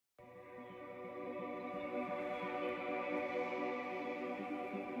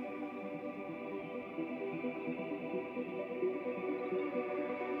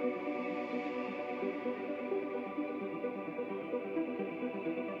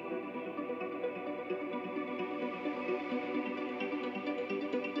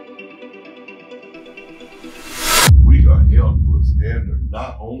standard,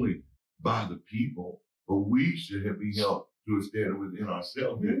 not only by the people, but we should be held to a standard within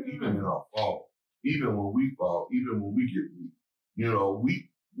ourselves, that even in our fall, even when we fall, even when we get weak,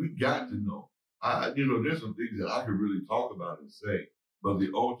 we got to know. There's some things that I could really talk about and say, but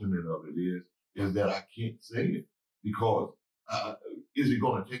the ultimate of it is that I can't say it because is it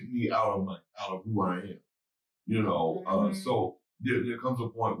going to take me out of who I am? So there comes a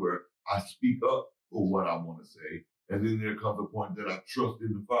point where I speak up for what I want to say, and then there comes a point that I trust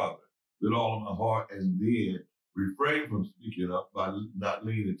in the Father with all of my heart, and then refrain from speaking up by not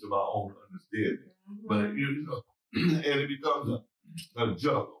leaning to my own understanding. But and it becomes a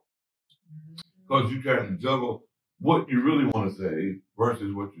juggle because you try to juggle what you really want to say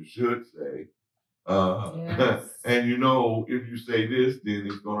versus what you should say. Yes. And if you say this, then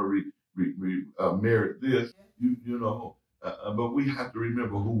it's going to merit this. But we have to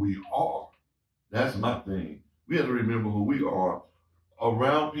remember who we are. That's my thing. We have to remember who we are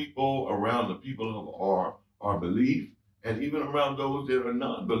around the people of our belief, and even around those that are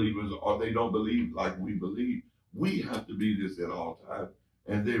non-believers or they don't believe like we believe. We have to be this at all times,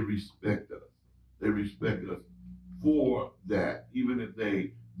 and they respect us. They respect us for that, even if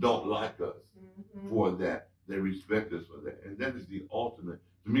they don't like us for that. They respect us for that, and that is the ultimate.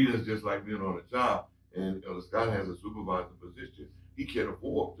 To me, that's just like being on a job, and Scott has a supervisor position. He can't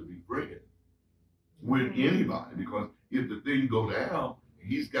afford to be friends with anybody because if the thing go down,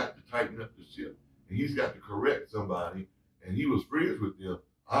 he's got to tighten up the ship, and he's got to correct somebody, and he was friends with them.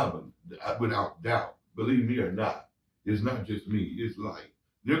 Without doubt, believe me or not, it's not just me. It's like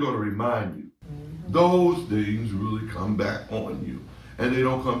they're going to remind you. Those things really come back on you, and they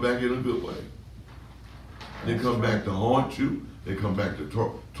don't come back in a good way. They come back to haunt you. They come back to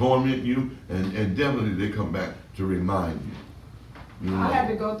torment you, and definitely they come back to remind you. I had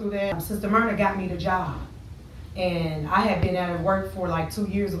to go through that. Sister Myrna got me the job, and I had been out of work for like 2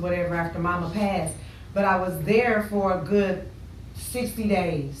 years or whatever after Mama passed, but I was there for a good 60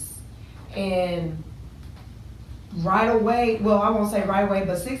 days, and right away, well, I won't say right away,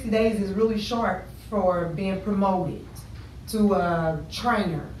 but 60 days is really short for being promoted to a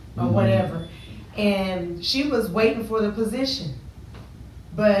trainer or whatever. And she was waiting for the position,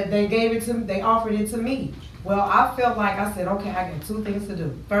 but they offered it to me. Well, I felt like I said, okay, I got two things to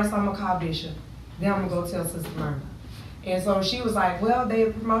do. First, I'm gonna call Bishop, then I'm gonna go tell Sister Myrna. And so she was like, well,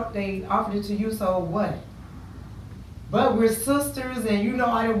 they offered it to you, so what? But we're sisters, and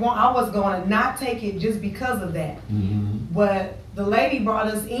I was going to not take it just because of that. But the lady brought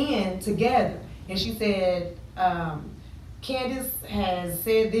us in together, and she said, Candace has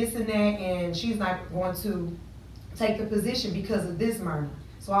said this and that, and she's not going to take the position because of this, Myrna.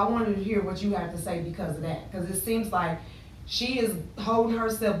 So I wanted to hear what you have to say because of that, because it seems like she is holding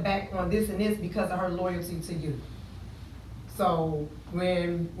herself back on this and this because of her loyalty to you. So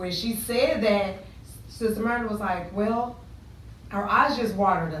when she said that, Sister Myrna was like, well, her eyes just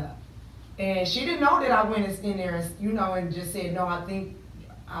watered up. And she didn't know that I went in there and just said, no,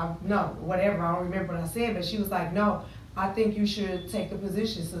 whatever. I don't remember what I said, but she was like, no, I think you should take the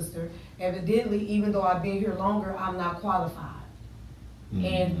position, sister. Evidently, even though I've been here longer, I'm not qualified.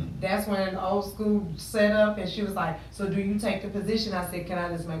 And that's when the old school set up, and she was like, so do you take the position? I said, can I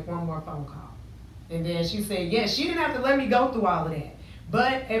just make one more phone call? And then she said, yes. She didn't have to let me go through all of that.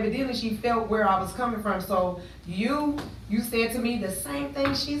 But evidently she felt where I was coming from. So you said to me the same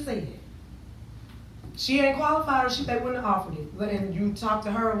thing she said. She ain't qualified, or they wouldn't have offered it. And you talked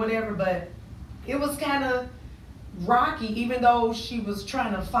to her or whatever, but it was kind of rocky, even though she was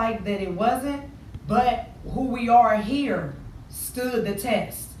trying to fight that it wasn't. But who we are here stood the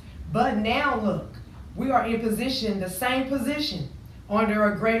test. But now look, we are in position, the same position, under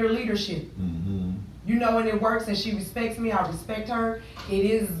a greater leadership. And it works, and she respects me. I respect her.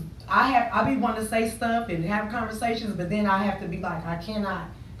 I be wanting to say stuff and have conversations, but then I have to be like, I cannot,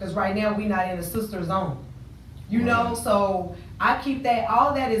 because right now we not in a sister zone. So I keep that.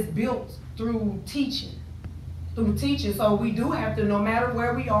 All that is built through teaching. So we do have to, no matter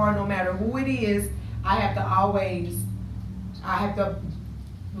where we are, no matter who it is, I have to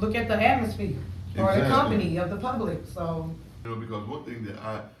look at the atmosphere or the company of the public. So. Because one thing that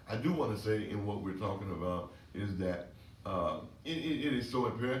I do want to say in what we're talking about is that it is so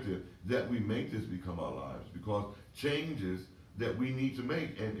imperative that we make this become our lives, because changes that we need to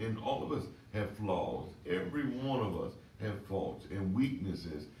make, and all of us have flaws. Every one of us have faults and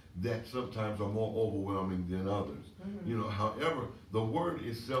weaknesses that sometimes are more overwhelming than others. However, the word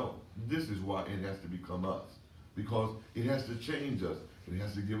itself, this is why it has to become us, because it has to change us. It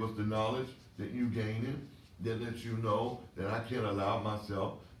has to give us the knowledge that you gain that lets you know that I can't allow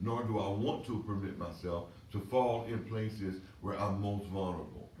myself, nor do I want to permit myself to fall in places where I'm most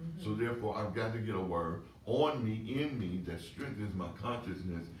vulnerable. So therefore, I've got to get a word on me, in me, that strengthens my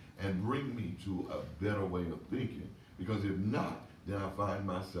consciousness and bring me to a better way of thinking. Because if not, then I find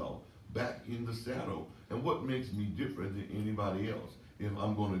myself back in the saddle. And what makes me different than anybody else if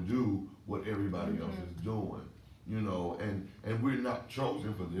I'm going to do what everybody else is doing? You know, and we're not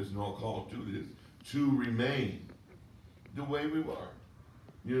chosen for this, nor called to this, to remain the way we were.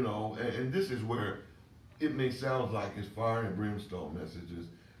 You know, and this is where it may sound like it's fire and brimstone messages,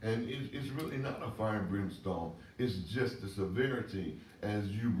 and it's really not a fire and brimstone. It's just the severity as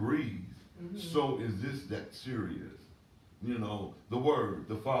you breathe. So is this that serious? You know, the Word,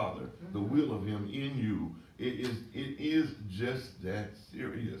 the Father, the will of Him in you. It is just that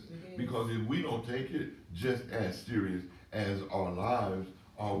serious. Because if we don't take it just as serious as our lives,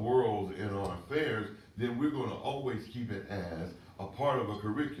 our worlds, and our affairs, then we're going to always keep it as a part of a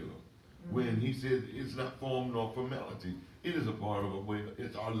curriculum. When He said it's not form nor formality, it is a part of a way.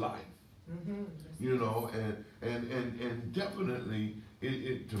 It's our life. You know, and definitely,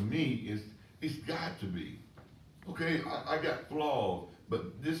 it to me it's got to be. Okay, I got flaws,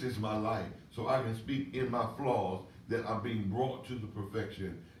 but this is my life, so I can speak in my flaws that are being brought to the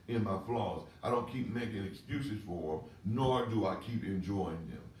perfection in my flaws. I don't keep making excuses for them, nor do I keep enjoying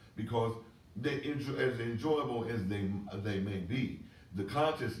them, because as enjoyable as they may be, the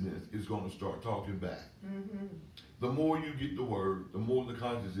consciousness is going to start talking back. The more you get the word, the more the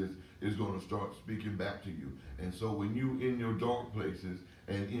consciousness is going to start speaking back to you. And so when you in your dark places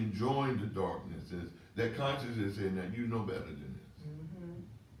and enjoying the darknesses, that consciousness is saying that you know better than this.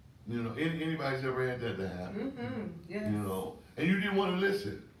 You know, anybody's ever had that to happen? Yes. You know, and you didn't want to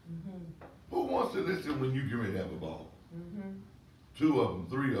listen. Who wants to listen when you get ready to have a ball? 2 of them,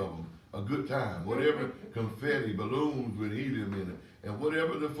 3 of them, a good time, whatever, confetti, balloons with helium in it, and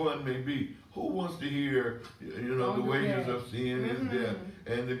whatever the fun may be. Who wants to hear, you know, the wages of sin is death,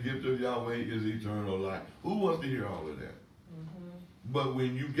 and the gift of Yahweh is eternal life? Who wants to hear all of that? But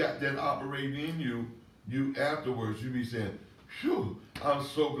when you got that operating in you, you afterwards, you be saying, phew, I'm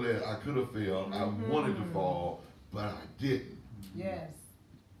so glad I could have failed. I wanted to fall, but I didn't. Yes.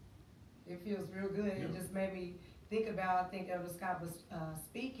 It feels real good. It just made me think about, I think Elder Scott was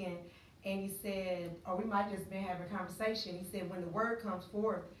speaking, and he said, or we might just been having a conversation, he said when the word comes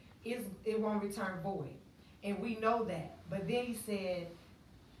forth, it won't return void. And we know that. But then he said,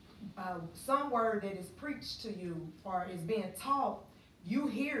 some word that is preached to you or is being taught, you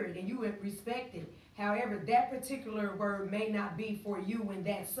hear it and you respect it. However, that particular word may not be for you in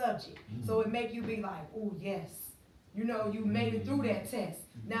that subject. So it make you be like, oh yes, you know, you made it through that test.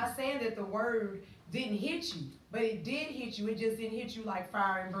 Not saying that the word didn't hit you, but it did hit you. It just didn't hit you like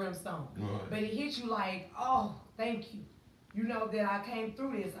fire and brimstone. But it hit you like, oh, thank you. You know that I came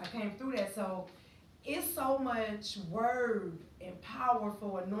through this. I came through that. So it's so much word and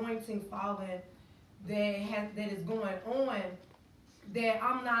powerful anointing falling that is going on that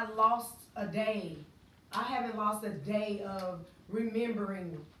I'm not lost a day. I haven't lost a day of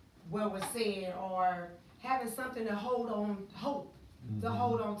remembering what was said or having something to hold on, hope to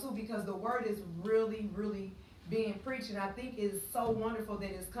hold on to, because the word is really, really being preached. And I think it's so wonderful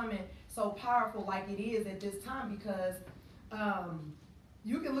that it's coming so powerful like it is at this time, because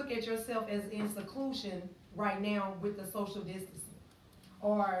you can look at yourself as in seclusion right now with the social distancing.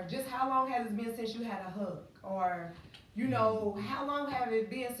 Or just how long has it been since you had a hug? Or, you know, how long have it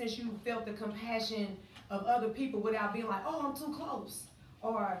been since you felt the compassion of other people without being like, oh, I'm too close?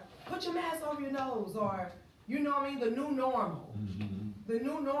 Or put your mask over your nose? Or, you know what I mean, the new normal. The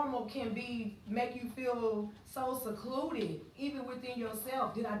new normal can make you feel so secluded, even within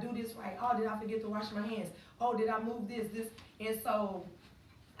yourself. Did I do this right? Oh, did I forget to wash my hands? Oh, did I move this? And so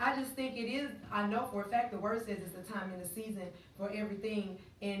I just think it is, I know for a fact the word says it's the time and the season for everything.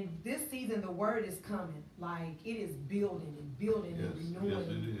 And this season the word is coming. Like it is building and building and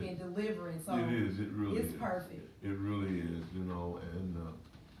renewing and delivering. So it is, it really is. It's perfect. It really is, you know, and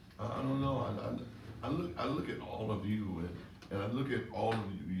I don't know, I look at all of you and I look at all of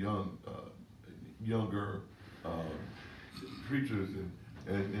you younger preachers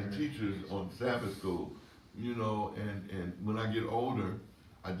and teachers on Sabbath school, you know, and when I get older,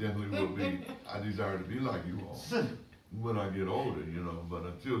 I definitely will be, I desire to be like you all when I get older, you know, but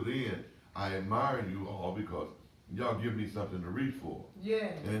until then, I admire you all because y'all give me something to reach for.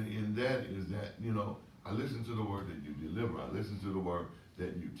 Yeah. And in that is that, you know, I listen to the word that you deliver. I listen to the word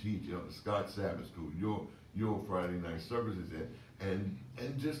that you teach. You know, the Scott Sabbath School, your Friday night services, and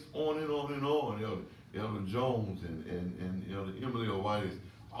just on and on and on. Elder Jones and Elder Emily O'White,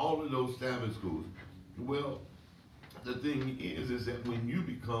 all of those Sabbath schools. Well, the thing is that when you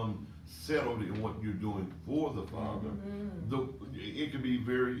become settled in what you're doing for the Father. It can be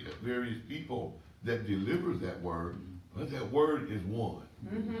various people that delivers that word, but that word is one.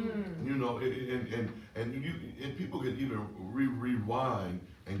 You know, and people can even rewind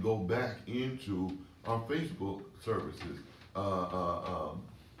and go back into our Facebook services.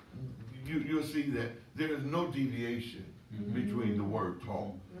 You'll see that there is no deviation between the word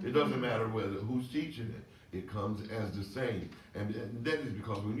taught. It doesn't matter who's teaching it. It comes as the same. And that is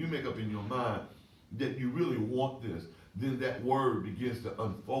because when you make up in your mind that you really want this, then that word begins to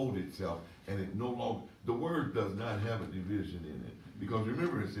unfold itself, and it no longer, the word does not have a division in it. Because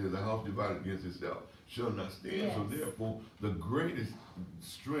remember, it says, a house divided against itself shall not stand. Yes. So therefore, the greatest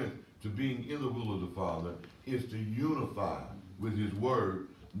strength to being in the will of the Father is to unify with his word.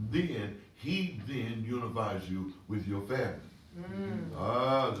 Then he then unifies you with your family.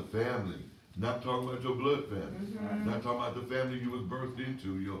 The family. Not talking about your blood family. Not talking about the family you was birthed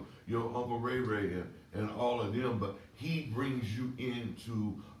into, your Uncle Ray Ray and all of them, but he brings you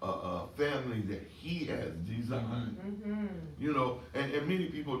into a family that he has designed. You know, and many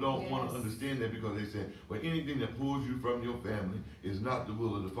people don't want to understand that, because they say, well, anything that pulls you from your family is not the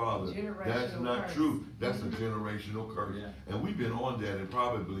will of the Father. That's not true. That's a generational curse. And we've been on that, and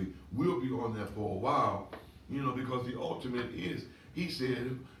probably will be on that for a while, you know, because the ultimate is, he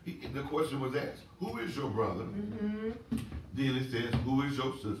said, the question was asked, who is your brother? Then it says, who is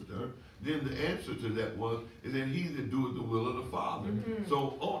your sister? Then the answer to that was, is that he that doeth the will of the Father.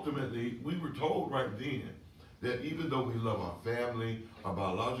 So ultimately, we were told right then that even though we love our family, our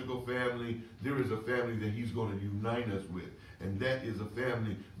biological family, there is a family that he's going to unite us with. And that is a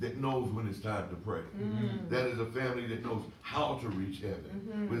family that knows when it's time to pray. That is a family that knows how to reach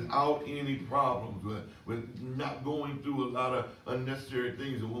heaven without any problems, with not going through a lot of unnecessary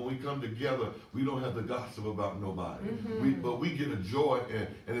things. And when we come together, we don't have to gossip about nobody. But we get a joy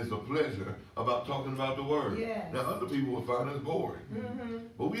and it's a pleasure about talking about the word. Now, other people will find us boring.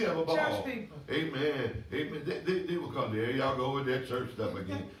 But we have a ball. Church people. Amen. Amen. They will come there. Y'all go with that church stuff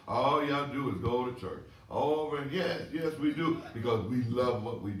again. All y'all do is go to church. Oh, and yes, we do, because we love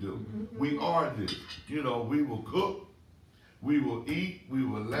what we do. We are this. You know, we will cook, we will eat, we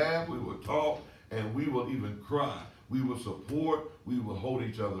will laugh, we will talk, and we will even cry. We will support, we will hold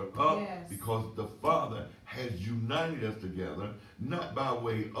each other up, because the Father has united us together, not by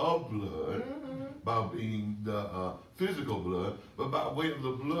way of blood, by being the physical blood, but by way of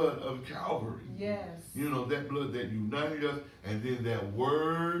the blood of Calvary. You know, that blood that united us, and then that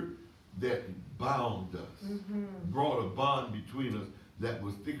word that bound us, brought a bond between us that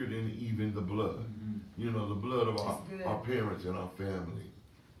was thicker than even the blood. You know, the blood of our parents and our family.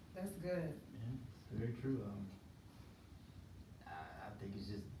 That's good. Yeah, it's very true. I think it's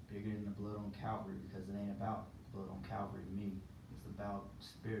just bigger than the blood on Calvary, because it ain't about blood on Calvary to me. It's about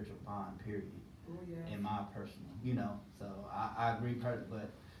spiritual bond, period. In my personal, you know. So I agree,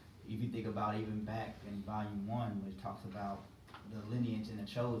 but if you think about even back in volume 1, which talks about the lineage and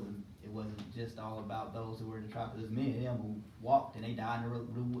the chosen, it wasn't just all about those who were in the tribe. There's many of them who walked and they died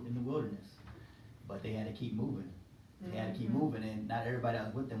in the wilderness, but they had to keep moving. They had to keep moving, and not everybody that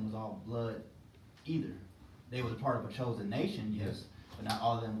was with them was all blood either. They was a part of a chosen nation, yes, but not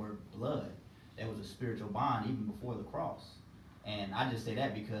all of them were blood. There was a spiritual bond even before the cross. And I just say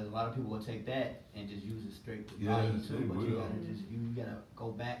that because a lot of people will take that and just use it straight to volume 2, but you gotta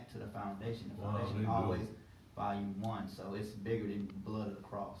go back to the foundation. The foundation always volume 1, so it's bigger than the blood of the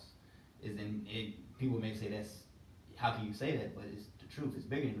cross. People may say that's, how can you say that? But it's the truth. It's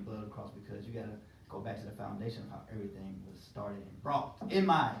bigger than the blood of the cross, because you gotta go back to the foundation of how everything was started and brought, in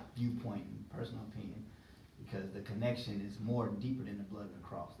my viewpoint and personal opinion, because the connection is more deeper than the blood of the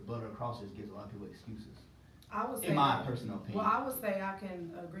cross. The blood of the cross just gives a lot of people excuses. I would say, in my personal opinion. Well, I would say I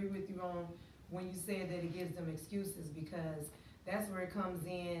can agree with you on when you said that it gives them excuses, because that's where it comes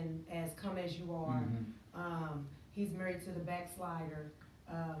in as come as you are. He's married to the backslider.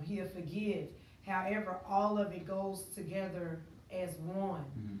 He'll forgive. However, all of it goes together as one.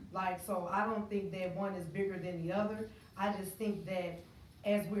 Like, so I don't think that one is bigger than the other. I just think that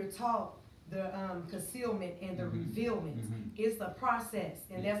as we're taught, the concealment and the revealment, it's a process,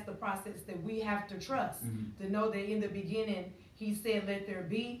 and that's the process that we have to trust, to know that in the beginning he said let there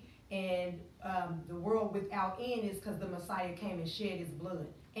be, and the world without end is because the Messiah came and shed his blood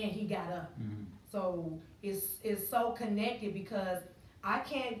and he got up. So it's so connected, because I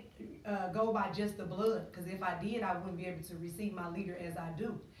can't go by just the blood, because if I did, I wouldn't be able to receive my leader as I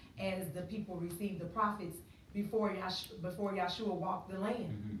do, as the people received the prophets before Yahshua walked the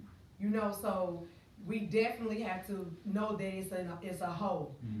land. You know, so we definitely have to know that it's a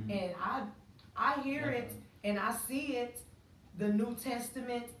whole. And I hear it and I see it the New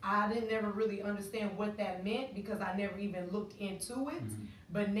Testament, I didn't never really understand what that meant because I never even looked into it.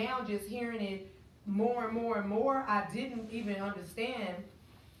 But now just hearing it more and more and more, I didn't even understand.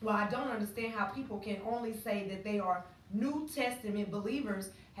 Well, I don't understand how people can only say that they are New Testament believers.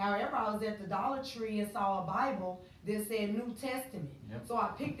 However, I was at the Dollar Tree and saw a Bible that said New Testament. Yep. So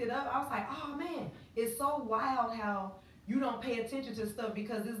I picked it up. I was like, oh man, it's so wild how you don't pay attention to stuff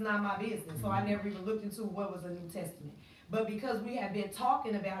because it's not my business. So I never even looked into what was a New Testament. But because we have been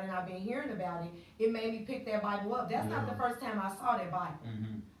talking about it and I've been hearing about it, it made me pick that Bible up. That's not the first time I saw that Bible.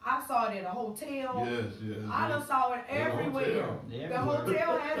 I saw it at a hotel. Yes. I done saw it everywhere. The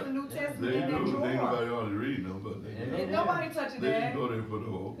hotel has the New Testament in that drawer. Ain't nobody ought to read them, but Ain't nobody touching they that. can go there for the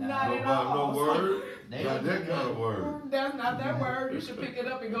whole. Not at all. No word. Not that kind of word. That's not that word. You should pick it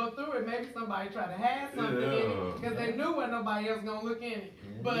up and go through it. Maybe somebody tried to hide something in it because they knew when nobody else gonna look in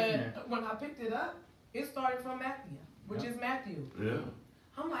it. But when I picked it up, it started from Matthew, which is Matthew. Yeah.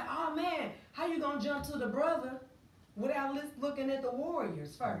 I'm like, oh man, how you gonna jump to the brother without looking at the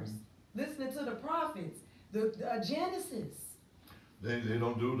warriors first? Listening to the prophets, the Genesis. They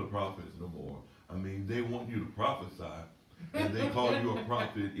don't do the prophets no more. I mean, they want you to prophesy, and they call you a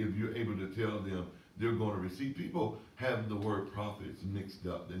prophet if you're able to tell them they're going to receive. People have the word prophets mixed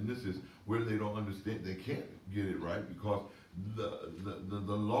up, and this is where they don't understand. They can't get it right because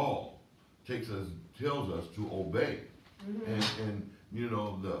the law tells us to obey, and you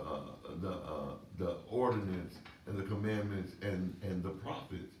know the ordinance and the commandments and the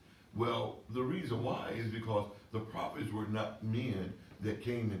prophets. Well, the reason why is because the prophets were not men that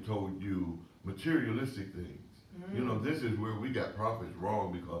came and told you materialistic things. You know, this is where we got prophets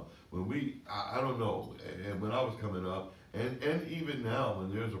wrong because when I don't know, and when I was coming up, and even now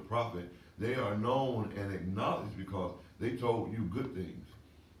when there's a prophet, they are known and acknowledged because they told you good things.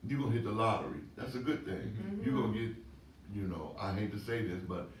 You're going to hit the lottery. That's a good thing. You're going to get, you know, I hate to say this,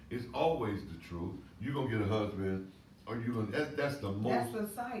 but it's always the truth. You're going to get a husband. Or you gonna, that's the most. That's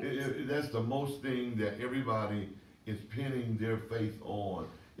the sight. That's the most thing that everybody is pinning their faith on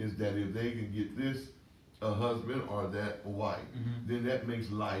is that if they can get this a husband or that wife, then that makes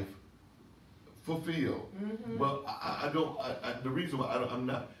life fulfilled. But I don't. The reason why I'm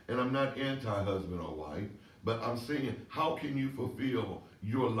not anti-husband or wife, but I'm saying how can you fulfill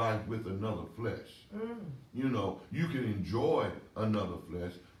your life with another flesh? You know, you can enjoy another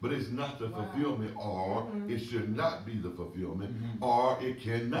flesh, but it's not the fulfillment, or it should not be the fulfillment, or it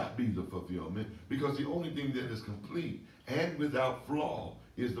cannot be the fulfillment, because the only thing that is complete and without flaw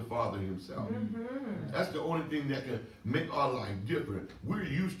is the Father himself. That's the only thing that can make our life different. We're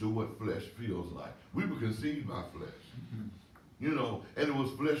used to what flesh feels like. We were conceived by flesh. You know, and it was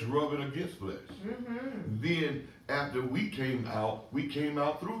flesh rubbing against flesh. Then after we came out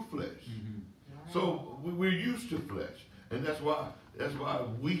through flesh. So we're used to flesh, and that's why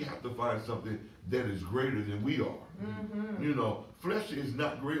we have to find something that is greater than we are. You know, flesh is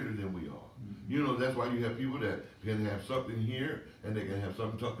not greater than we are. You know, that's why you have people that can have something here and they can have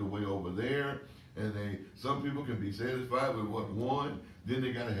something tucked away over there, and some people can be satisfied with one, then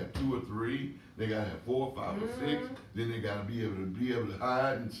they gotta have 2 or 3, they gotta have 4 or 5 or 6, then they gotta be able to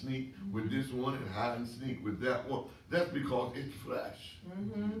hide and sneak with this one and hide and sneak with that one. That's because it's flesh.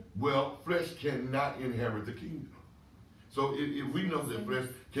 Well, flesh cannot inherit the kingdom. So if we know that flesh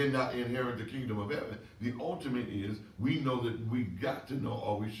cannot inherit the kingdom of heaven, the ultimate is we know that we got to know,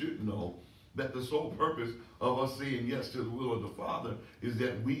 or we should know, that the sole purpose of us saying yes to the will of the Father is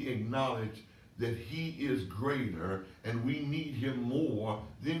that we acknowledge that he is greater and we need him more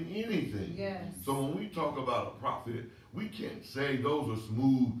than anything. Yes. So when we talk about a prophet, we can't say those are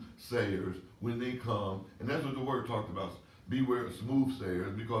smooth sayers when they come, and that's what the word talked about. Beware of smooth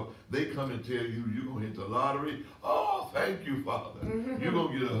sayers, because they come and tell you you're going to hit the lottery. Oh, thank you, Father. You're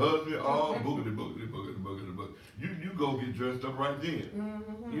going to get a husband. Oh, boogity, boogity, boogity, boogity, boogity. You go get dressed up right then.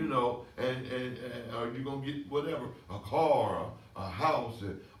 You know, and or you're going to get whatever, a car, a house,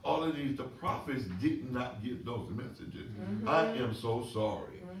 and all of these. The prophets did not get those messages. I am so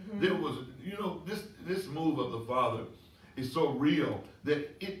sorry. There was, you know, this move of the Father is so real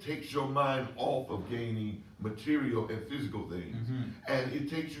that it takes your mind off of gaining material and physical things. And it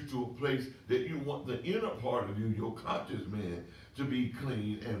takes you to a place that you want the inner part of you, your conscious man, to be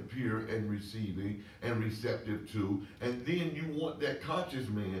clean and pure and receiving and receptive to. And then you want that conscious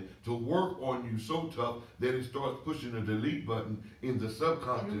man to work on you so tough that it starts pushing the delete button in the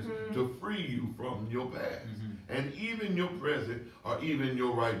subconscious to free you from your past. And even your present, or even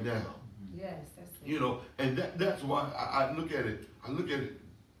your right now. Yes, that's it. You know, and that's why I look at it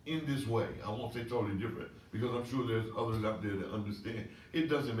in this way. I won't say totally different, because I'm sure there's others out there that understand. It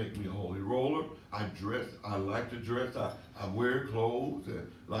doesn't make me a holy roller. I dress. I like to dress. I wear clothes,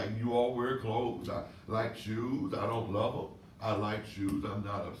 and like you all wear clothes. I like shoes. I don't love them. I like shoes. I'm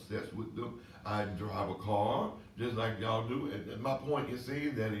not obsessed with them. I drive a car just like y'all do. And my point in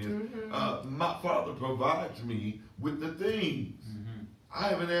saying that is, my Father provides me with the things. I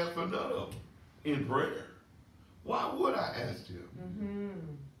haven't asked for none of them in prayer. Why would I ask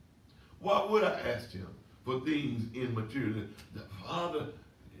him? Why would I ask him for things in material? The Father,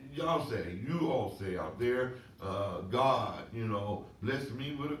 y'all say, you all say out there, God, bless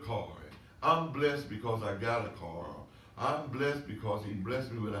me with a car. I'm blessed because I got a car. I'm blessed because he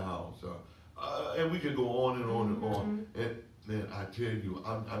blessed me with a house. And we can go on and on and on. And I tell you,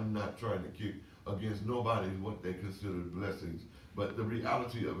 I'm not trying to kick against nobody what they consider blessings. But the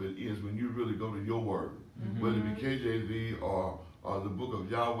reality of it is when you really go to your word, whether it be KJV or the book of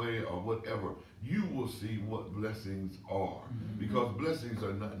Yahweh or whatever, you will see what blessings are. Because blessings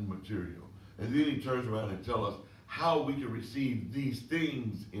are not material. And then he turns around and tells us how we can receive these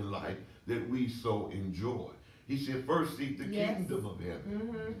things in life that we so enjoy. He said, first seek the kingdom of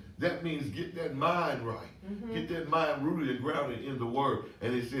heaven. That means get that mind right. Get that mind rooted and grounded in the word.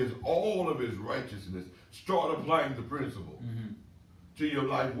 And it says all of his righteousness. Start applying the principle to your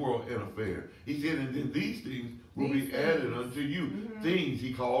life, world, and affair. He said, and then these things will be added unto you. Things,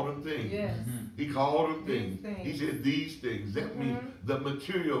 he called them things. He called them things. He said these things. That means the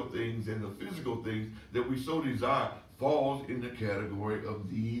material things and the physical things that we so desire falls in the category of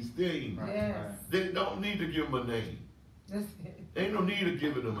these things. They don't need to give them a name. Ain't no need of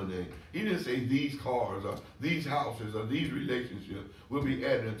giving them a name. He didn't say these cars or these houses or these relationships will be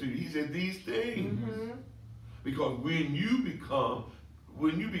added unto you. He said these things. Because when you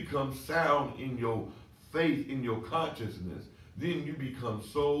become sound in your faith, in your consciousness, then you become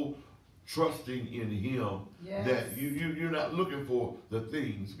so trusting in him that you're not looking for the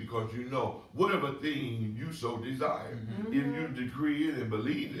things, because you know whatever thing you so desire, if you decree it and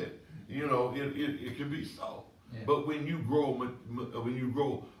believe it, it can be so. But when you grow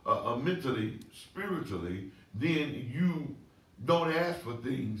mentally, spiritually, then you don't ask for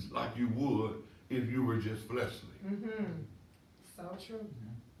things like you would if you were just fleshly. So true.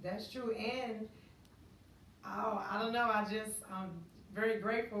 That's true. And I don't know, I'm very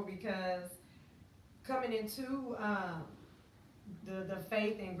grateful because coming into the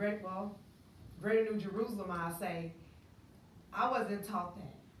faith in Greater New Jerusalem, I say, I wasn't taught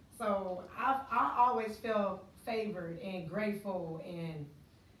that. So I always felt favored and grateful, and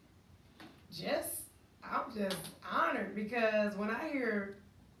I'm just honored, because when I hear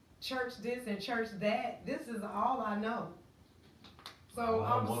church this and church that, this is all I know. So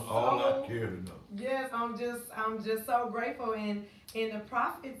all I care to know. Yes, I'm just so grateful, and the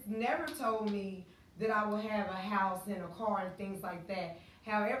prophets never told me that I would have a house and a car and things like that.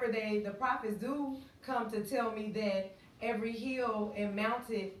 However, the prophets do come to tell me that every hill and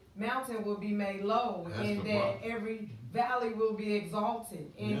mountain will be made low, and that every valley will be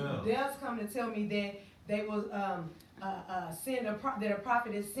exalted. And it does come to tell me that they will that a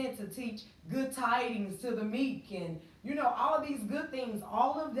prophet is sent to teach good tidings to the meek, and all of these good things.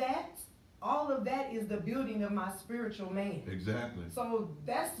 All of that is the building of my spiritual man. Exactly. So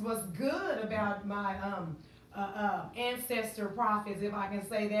that's what's good about my ancestor prophets, if I can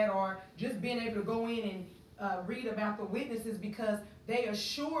say that, or just being able to go in and read about the witnesses, because they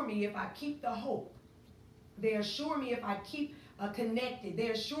assure me if I keep the hope. They assure me if I keep connected. They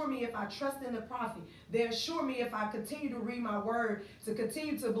assure me if I trust in the prophet. They assure me if I continue to read my word, to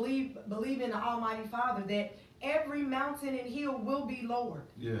continue to believe in the Almighty Father, that every mountain and hill will be lowered,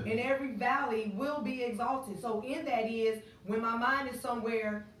 and every valley will be exalted. So in that is, when my mind is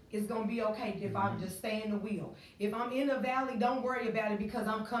somewhere, it's going to be okay if I just stay in the wheel. If I'm in the valley, don't worry about it, because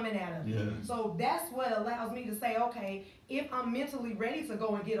I'm coming out of it. So that's what allows me to say, okay, if I'm mentally ready to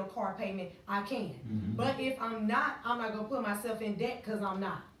go and get a car payment, I can. But if I'm not going to put myself in debt, because I'm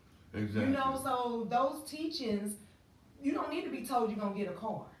not. Exactly. So those teachings, you don't need to be told you're going to get a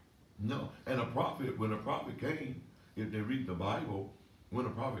car. No. And when a prophet came, if they read the Bible, when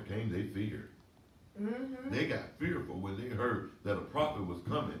a prophet came, they feared. They got fearful when they heard that a prophet was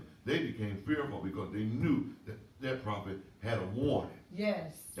coming. They became fearful because they knew that prophet had a warning.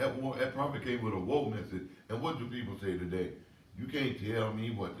 That prophet came with a woe message. And what do people say today? You can't tell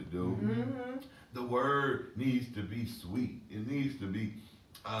me what to do. The word needs to be sweet. It needs to be,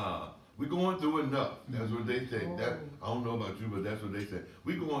 we're going through enough. That's what they say. I don't know about you, but that's what they say.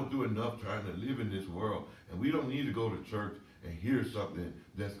 We're going through enough trying to live in this world, and we don't need to go to church and hear something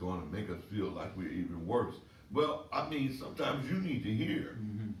that's going to make us feel like we're even worse. Well, I mean, sometimes you need to hear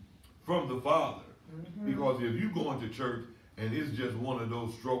from the Father Because if you go into church and it's just one of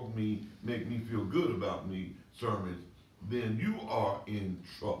those stroke me, make me feel good about me sermons, then you are in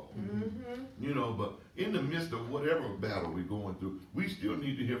trouble. You know, but in the midst of whatever battle we're going through, we still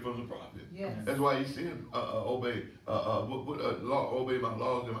need to hear from the prophet. Yes. That's why he said, obey my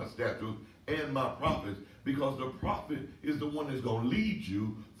laws and my statutes and my prophets, because the prophet is the one that's going to lead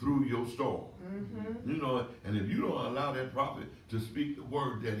you through your storm. You know, and if you don't allow that prophet to speak the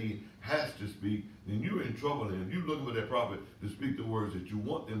word that he has to speak, then you're in trouble. And if you're looking for that prophet to speak the words that you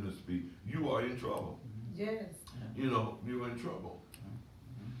want them to speak, you are in trouble. Yes. You know, you're in trouble.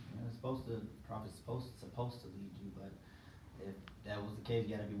 Yeah, it's prophet's supposed to lead you, but if that was the case,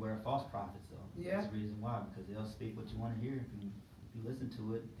 you got to beware of false prophets, though. Yeah. That's the reason why, because they'll speak what you want to hear. If you listen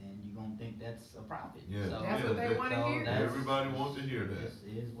to it, then you're going to think that's a prophet. Yeah. So, that's what they want to hear. Everybody wants to hear that.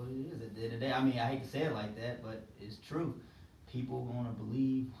 It is what it is. At the end of the day, I mean, I hate to say it like that, but it's true. People want to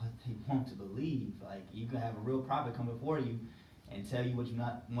believe what they want to believe. Like, you can have a real prophet come before you and tell you what you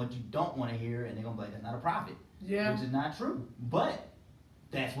don't want to hear, and they're going to be like, that's not a prophet. Yeah. Which is not true. But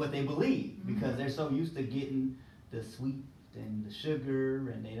that's what they believe, because they're so used to getting the sweet and the sugar,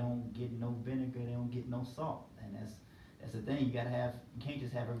 and they don't get no vinegar, they don't get no salt. And that's the thing. You can't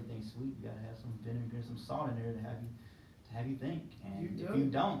just have everything sweet. You gotta have some vinegar and some salt in there to have you think. And if you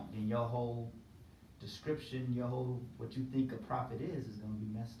don't, then your whole description, what you think a prophet is gonna be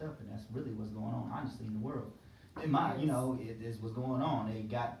messed up. And that's really what's going on, honestly, in the world. You know, it is what's going on. They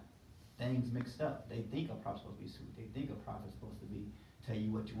got things mixed up. They think a prophet's supposed to be sweet. They think a prophet's supposed to tell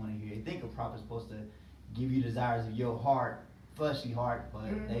you what you want to hear. They think a prophet's supposed to give you desires of your heart, fleshy heart, but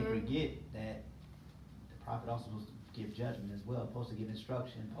they forget that the prophet also supposed to give judgment as well, supposed to give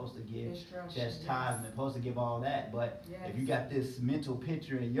instruction, supposed to give chastisement, supposed to give all that. But if you got this mental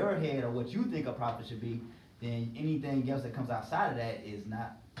picture in your head of what you think a prophet should be, then anything else that comes outside of that is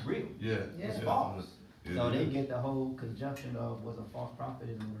not real. It's false. So they get the whole conjunction of what a false prophet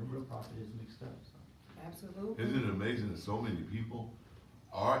is and what a real prophet is mixed up. So. Absolutely. Isn't it amazing that so many people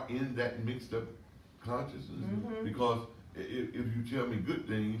are in that mixed up consciousness? Because if you tell me good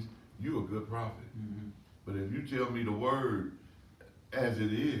things, you're a good prophet. But if you tell me the word as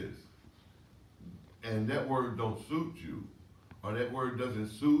it is, and that word don't suit you, or that word doesn't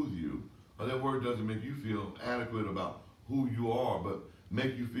soothe you, or that word doesn't make you feel adequate about who you are, but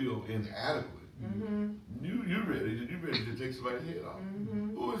make you feel inadequate, you're ready to take somebody's head off.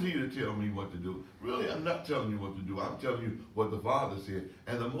 Who is he to tell me what to do? Really, I'm not telling you what to do. I'm telling you what the Father said.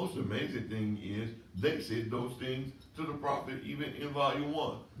 And the most amazing thing is they said those things to the prophet even in volume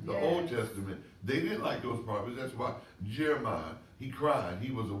 1, the Old Testament. They didn't like those prophets. That's why Jeremiah, he cried. He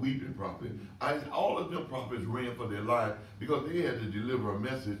was a weeping prophet. All of them prophets ran for their life because they had to deliver a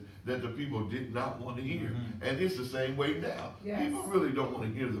message that the people did not want to hear. And it's the same way now. People really don't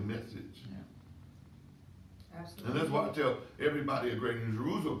want to hear the message. Absolutely. And that's why I tell everybody at Great New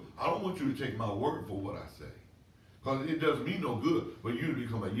Jerusalem, I don't want you to take my word for what I say. Because it does me no good for you to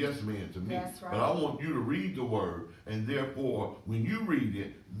become a yes man to me. That's right. But I want you to read the word, and therefore, when you read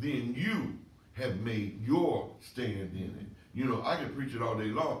it, then you have made your stand in it. You know, I can preach it all day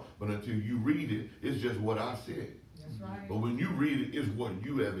long, but until you read it, it's just what I said. That's right. But when you read it, it's what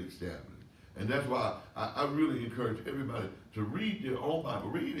you have established. And that's why I really encourage everybody to read their own Bible.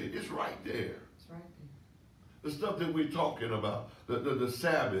 Read it. It's right there. It's right there. The stuff that we're talking about, the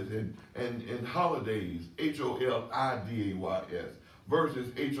Sabbath and holidays, HOLIDAYS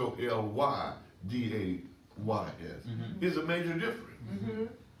versus HOLYDAYS, is a major difference.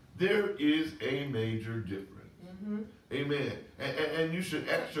 There is a major difference. Amen. And you should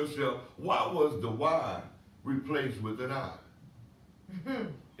ask yourself, why was the Y replaced with an I?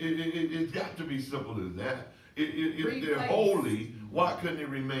 It's got to be simple as that. If they're holy, why couldn't it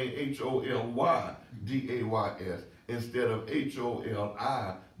remain HOLYDAYS instead of HOLIDAYS?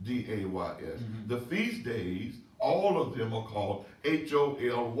 The feast days, all of them are called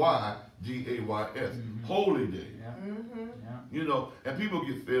HOLYDAYS, holy days. You know, and people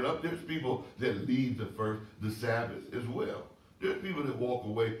get fed up. There's people that leave the Sabbath as well. There's people that walk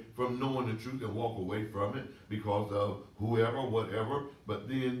away from knowing the truth and walk away from it because of whoever, whatever. But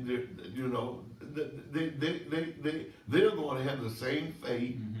then, you know, they're going to have the same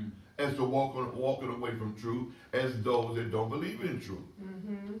fate as to walking away from truth as those that don't believe in truth.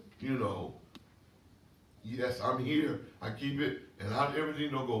 You know, yes, I'm here. I keep it, and everything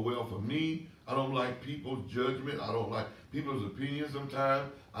don't go well for me. I don't like people's judgment. I don't like people's opinions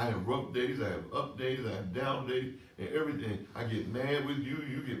sometimes. I have rough days. I have up days. I have down days and everything. I get mad with you.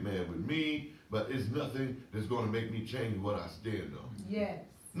 You get mad with me. But it's nothing that's going to make me change what I stand on. Yes.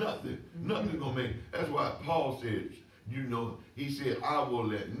 Nothing. Nothing's going to make. That's why Paul said, You know, he said, I will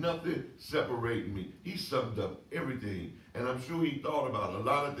let nothing separate me. He summed up everything. And I'm sure he thought about a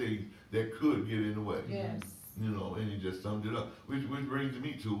lot of things that could get in the way. Yes. You know, and he just summed it up. Which brings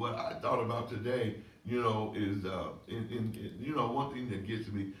me to what I thought about today, you know, is, you know, one thing that gets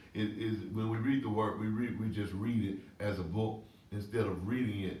me is when we read the word, we just read it as a book instead of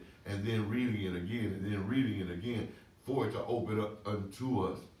reading it and then reading it again and then reading it again for it to open up unto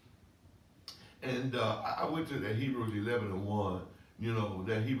us. And I went to that Hebrews 11:1, you know,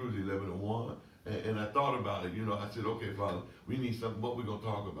 that Hebrews 11:1, and I thought about it. You know, I said, okay, Father, we need something. What we're gonna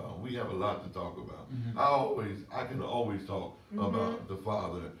talk about? We have a lot to talk about. I can always talk about the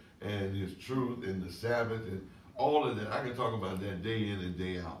Father and His truth and the Sabbath and all of that. I can talk about that day in and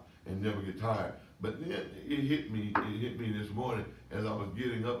day out and never get tired. But then it hit me this morning as I was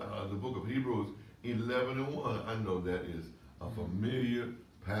getting up out of the book of Hebrews 11:1. I know that is a familiar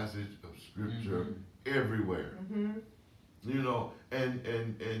passage of scripture everywhere. You know,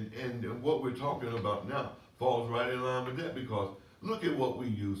 and what we're talking about now falls right in line with that, because look at what we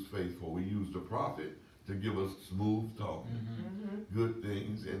used faith for. We used the prophet to give us smooth talking, good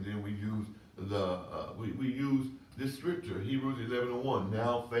things, and then we use we use this scripture, Hebrews 11:1.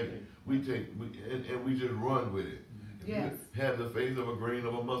 Now faith, we just run with it. Yes. Have the faith of a grain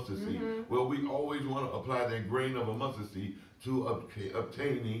of a mustard seed. Well, we always want to apply that grain of a mustard seed to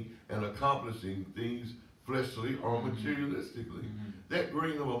obtaining and accomplishing things fleshly or materialistically. That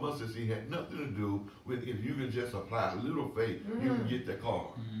grain of a mustard seed had nothing to do with if you can just apply a little faith, you can get the car.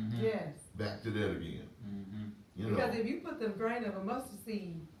 Yes. Back to that again. You know. Because if you put the grain of a mustard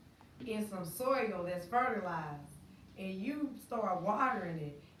seed in some soil that's fertilized and you start watering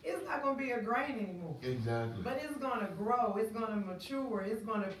it, it's not going to be a grain anymore. Exactly. But it's going to grow, it's going to mature, it's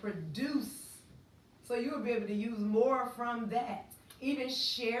going to produce. So you'll be able to use more from that. Even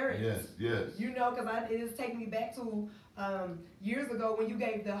share it. Yes, yes. You know, because it is taking me back to years ago when you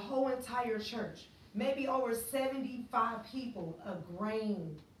gave the whole entire church, maybe over 75 people, a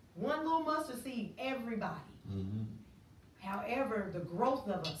grain. One little mustard seed, everybody. However, the growth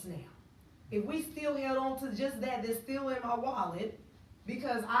of us now, if we still held on to just that's still in my wallet,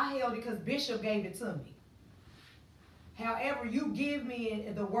 because I held it because Bishop gave it to me. However, you give me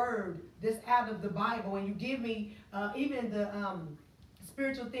the word that's out of the Bible, and you give me even the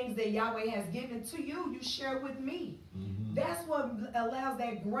spiritual things that Yahweh has given to you, you share with me. That's what allows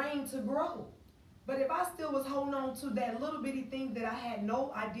that grain to grow. But if I still was holding on to that little bitty thing that I had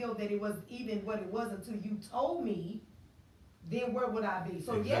no idea that it was even what it was until you told me, then where would I be?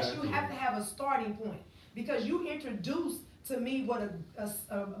 So yes, you have to have a starting point, because you introduced to me what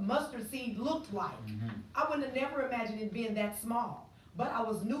a mustard seed looked like. I wouldn't have never imagined it being that small, but I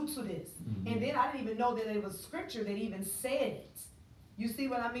was new to this. And then I didn't even know that it was scripture that even said it. You see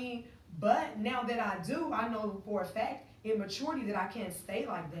what I mean? But now that I do, I know for a fact in maturity that I can't stay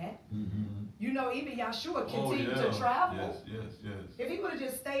like that. You know, even Yahshua continued to travel. Yes. If he would have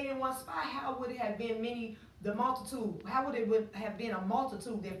just stayed in one spot, how would it have been the multitude? How would it have been a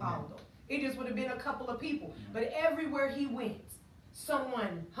multitude that followed him? It just would have been a couple of people. But everywhere he went,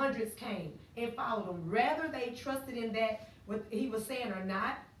 hundreds came and followed him. Whether they trusted in that, what he was saying or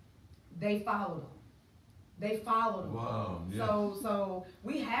not, they followed him. They followed him. Wow, yes. So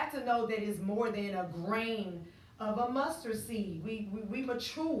we have to know that it's more than a grain of a mustard seed. We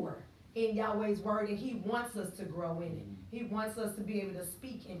mature in Yahweh's word, and he wants us to grow in it. He wants us to be able to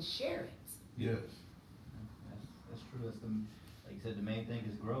speak and share it. Yes. That's true. Like you said, the main thing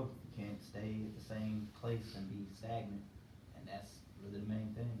is growth. You can't stay at the same place and be stagnant. And that's really the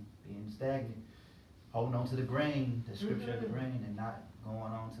main thing. Being stagnant. Holding on to the grain, the scripture of the grain, and not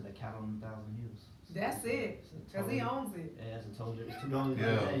going on to the cattle on 1,000 hills. That's it. Because he owns it. Yeah, as I told you, it's too long.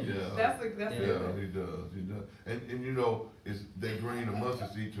 That's it. Yeah, he does. And you know, it's that grain of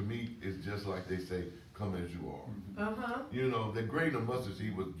mustard seed to me is just like they say, come as you are. You know, the grain of mustard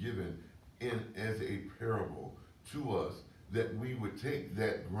seed was given as a parable to us, that we would take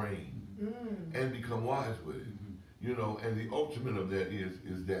that grain and become wise with it. You know, and the ultimate of that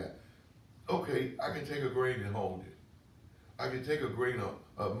is that, okay, I can take a grain and hold it. I can take a grain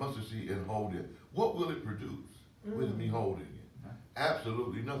of mustard seed and hold it. What will it produce with me holding it?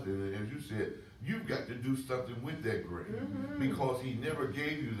 Absolutely nothing. And as you said, you've got to do something with that grain, because he never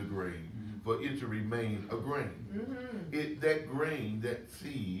gave you the grain for it to remain a grain. That grain, that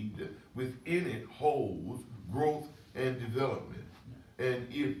seed, within it holds growth and development. And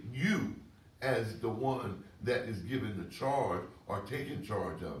if you, as the one that is given the charge or taking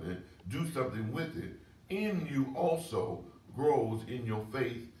charge of it, do something with it, in you also grows in your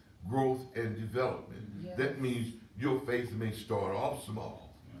faith, growth and development. That means your faith may start off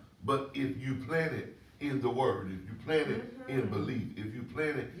small, but if you plant it in the word, if you plant it in belief, if you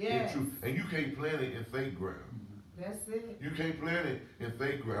plant it in truth, and you can't plant it in fake ground. That's it. You can't plant it in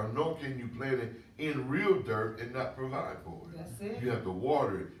fake ground, nor can you plant it in real dirt and not provide for it. That's it. You have to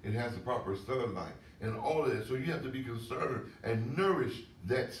water it. It has the proper sunlight and all of that. So you have to be concerned and nourish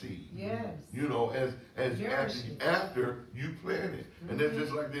that seed. Yes. You know, as after you plant it. And that's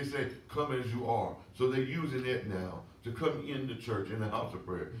just like they say, come as you are. So they're using that now to come in the church, in the house of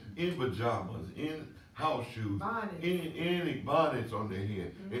prayer, in pajamas, in house shoes, any bonnets on their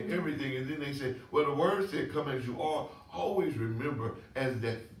head, and everything. And then they say, well, the word said, come as you are. Always remember, as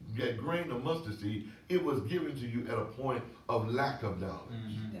that grain of mustard seed, it was given to you at a point of lack of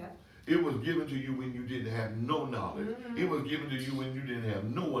knowledge. It was given to you when you didn't have no knowledge. It was given to you when you didn't have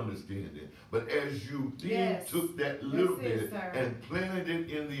no understanding. But as you then took that little bit and planted it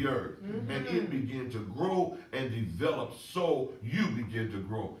in the earth, and it began to grow and develop, so you begin to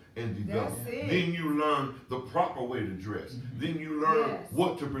grow and develop. Then you learn the proper way to dress. Then you learn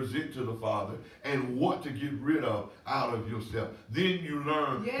what to present to the Father and what to get rid of out of yourself. Then you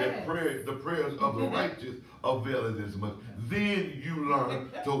learn that the prayers of the righteous availeth as much. Then you learn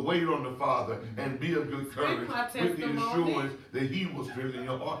to wait on the Father and be of good courage with the assurance that He will strengthen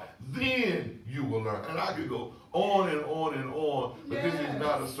your heart. Then you will learn. And I could go on and on and on, but this is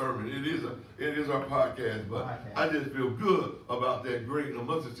not a sermon. It is our podcast. But I just feel good about that grain of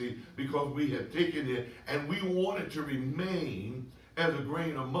mustard seed because we have taken it and we want it to remain as a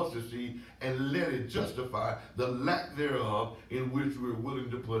grain of mustard seed and let it justify the lack thereof in which we're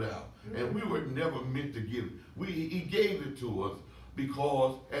willing to put out. And we were never meant to give it. He gave it to us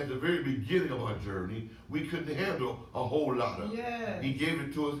because at the very beginning of our journey, we couldn't handle a whole lot of it. He gave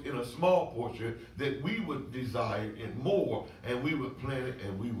it to us in a small portion that we would desire in more, and we would plant it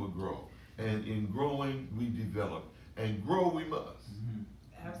and we would grow. And in growing, we develop. And grow we must.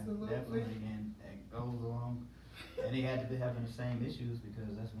 Absolutely. Definitely, and it goes along. And they had to be having the same issues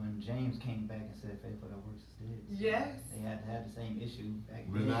because that's when James came back and said, faith without works is dead. So they had to have the same issue back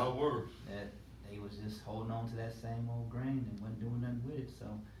then. Without works. That they was just holding on to that same old grain and wasn't doing nothing with it. So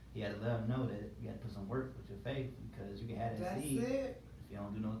he had to let them know that you got to put some work with your faith because you can have that seed. If you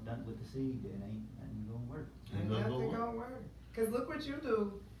don't do nothing with the seed, then ain't nothing going to work. Ain't nothing going to work. Because look what you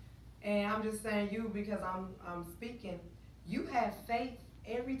do. And I'm just saying you because I'm speaking. You have faith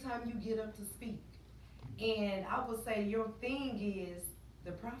every time you get up to speak. And I would say your thing is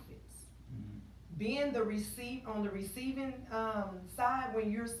the prophets. Being on the receiving side when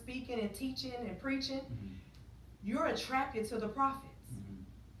you're speaking and teaching and preaching, you're attracted to the prophets.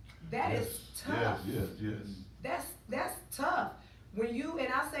 That is tough. That's tough. When you,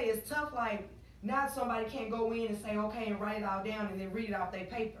 and I say it's tough like not somebody can't go in and say, okay, and write it all down and then read it off their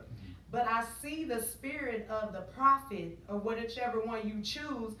paper. But I see the spirit of the prophet, or whichever one you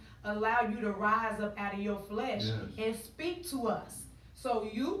choose, allow you to rise up out of your flesh and speak to us. So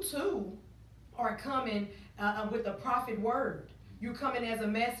you too are coming with the prophet word. You coming as a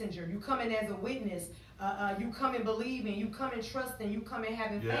messenger. You coming as a witness. You coming believing. You coming trusting. You coming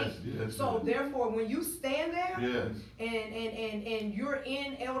having faith. So therefore, when you stand there and you're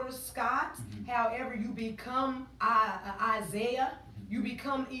in Elder Scott, however you become Isaiah, you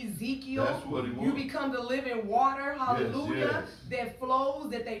become Ezekiel. That's what he wants. You become the living water, hallelujah, that flows,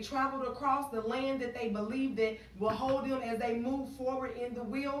 that they traveled across the land that they believe that will hold them as they move forward in the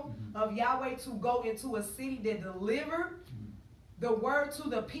will of Yahweh to go into a city that delivered the word to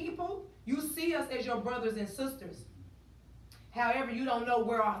the people. You see us as your brothers and sisters. However, you don't know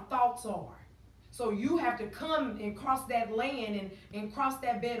where our thoughts are. So you have to come and cross that land and cross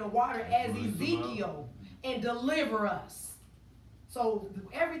that bed of water as Ezekiel and deliver us. So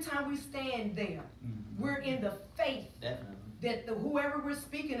every time we stand there, we're in the faith that whoever we're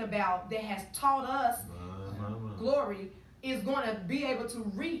speaking about that has taught us glory is going to be able to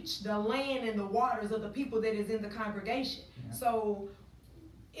reach the land and the waters of the people that is in the congregation. So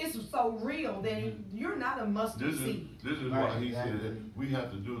it's so real that you're not a mustard seed. This is why he said that we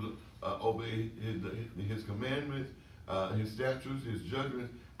have to do obey his commandments, his statutes, his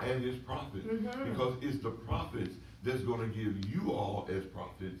judgments, and his prophets. Because it's the prophets that's going to give you all as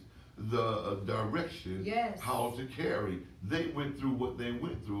prophets the direction how to carry. They went through what they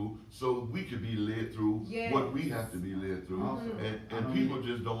went through so we could be led through what we have to be led through. And people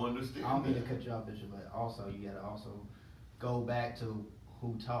just don't understand. I don't mean to cut you off, Bishop, but also you got to also go back to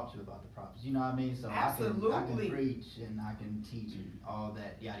who taught you about the prophets. You know what I mean? So I can preach and I can teach and all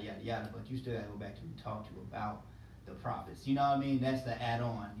that, yada, yada, yada, but you still got to go back to who taught you about the prophets. You know what I mean? That's the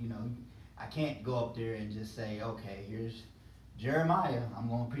add-on. You know, I can't go up there and just say, okay, here's Jeremiah. I'm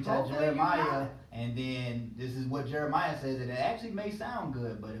going to preach out Jeremiah, and then this is what Jeremiah says, and it actually may sound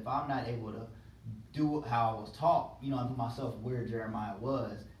good, but if I'm not able to do how I was taught, you know, and put myself where Jeremiah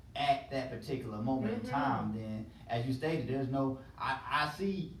was at that particular moment in time, then as you stated, there's no, I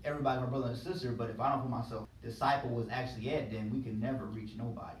see everybody, my brother and sister, but if I don't put myself, disciple was actually at, then we can never reach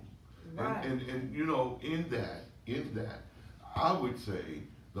nobody. Right. And you know, in that, I would say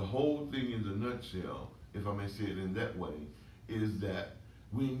the whole thing in the nutshell, if I may say it in that way, is that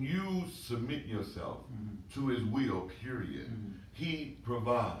when you submit yourself to his will, period, he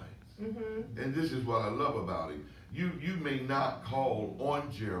provides. And this is what I love about him. You may not call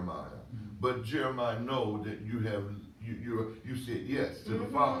on Jeremiah, but Jeremiah know that you said yes to the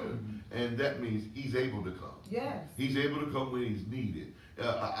Father, and that means he's able to come. Yes. He's able to come when he's needed.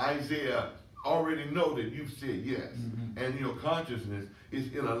 Isaiah already know that you've said yes, and your consciousness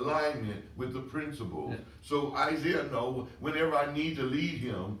is in alignment with the principles. So Isaiah know whenever I need to lead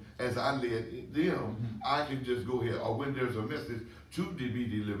him as I led them, I can just go ahead. Or when there's a message to be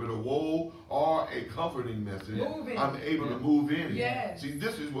delivered, a woe or a comforting message, I'm able to move in. Yes. See,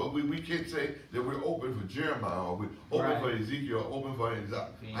 this is what we can't say that we're open for Jeremiah or we're open for Ezekiel or open for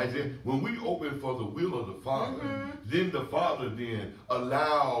Isaiah. When we open for the will of the Father, then the Father then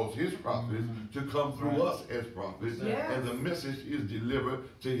allows his prophets to come through us as prophets, and the message is delivered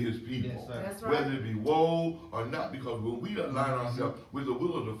to his people. That's right. Whether it be woe or not, because when we align ourselves with the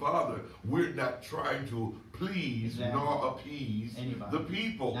will of the Father, we're not trying to please nor appease the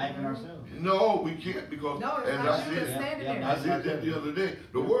people. Not even ourselves. No, we can't, because as I said that the other day,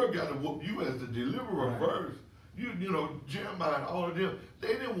 the word got to whoop you as the deliverer first. You know, Jeremiah and all of them,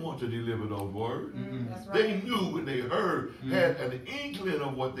 they didn't want to deliver those words. That's right. They knew when they heard, had an inkling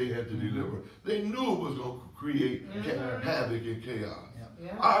of what they had to deliver. They knew it was going to create havoc and chaos.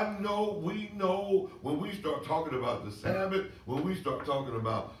 I know, we know, when we start talking about the Sabbath, when we start talking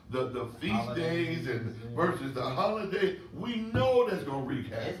about the feast days and versus the holiday, we know that's going to wreak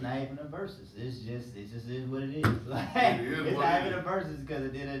havoc. It's not even the verses. It just is what it is. Like, it's not even the verses, because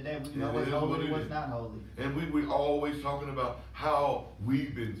at the end of the day, we know what's holy and what's not holy. And we're always talking about how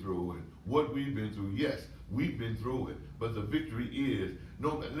we've been through and what we've been through. Yes, we've been through it, but the victory is,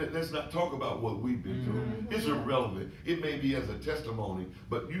 no, let's not talk about what we've been through. It's irrelevant. It may be as a testimony,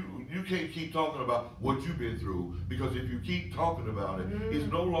 but you can't keep talking about what you've been through, because if you keep talking about it,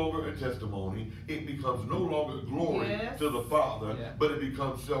 it's no longer a testimony. It becomes no longer glory to the Father, but it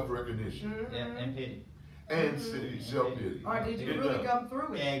becomes self-recognition. And pity. And self-pity. Or did you really come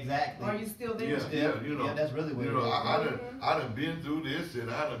through it? Exactly. Are you still there? You know, that's really what it is. I done been through this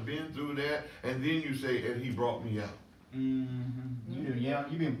and I done been through that, and then you say, and he brought me out.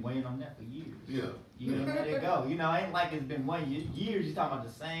 You've been waiting on that for years. Yeah. You didn't let it go. You know, it ain't like it's been 1 year. Years you're talking about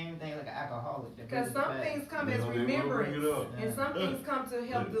the same thing, like an alcoholic. Because some things come as remembrance, and some things come to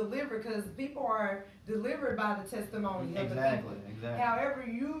help deliver, because people are delivered by the testimony of the people. Exactly. However,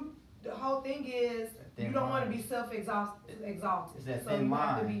 the whole thing is, you don't want to be self-exalted. It's that so thin you mind.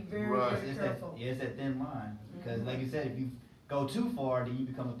 have to be very, very careful. It's that thin mind. Because like you said, if you go too far, then you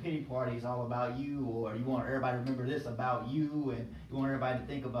become a pity party. It's all about you, or you want everybody to remember this about you, and you want everybody to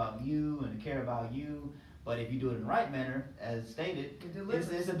think about you and to care about you. But if you do it in the right manner, as stated,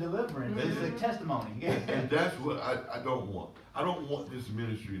 it's a deliverance. It's a testimony. And that's what I don't want. I don't want this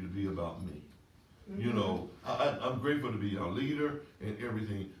ministry to be about me. You know, I'm grateful to be our leader and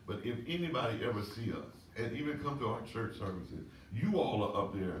everything, but if anybody ever see us and even come to our church services, you all are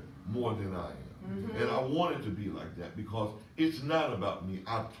up there more than I am. And I want it to be like that, because it's not about me.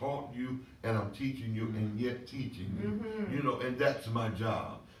 I've taught you and I'm teaching you and yet teaching you. You know, and that's my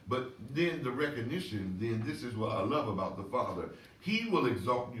job. But then the recognition, then this is what I love about the Father. He will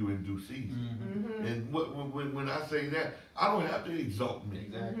exalt you in due season. And when I say that, I don't have to exalt me.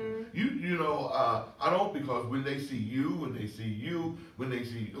 You know, I don't, because when they see you, when they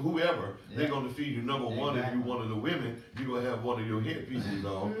see whoever, they're going to see you. Number one, if you're one of the women, you're going to have one of your headpieces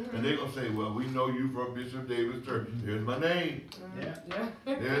on. And they're going to say, well, we know you from Bishop Davis Church. There's my name.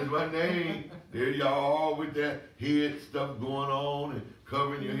 There's my name. There y'all all with that head stuff going on and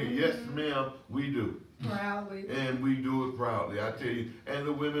covering your head. Yes, ma'am, we do. Proudly. And we do it proudly, I tell you. And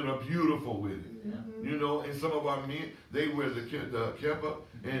the women are beautiful with it. You know, and some of our men, they wear the keppa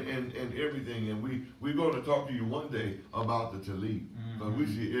and everything. And we're going to talk to you one day about the tallit. Because we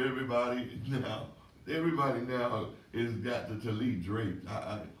see everybody now has got the tallit draped.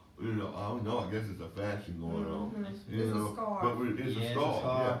 You know, I don't know. I guess it's a fashion going on. You know, a scarf. But it's a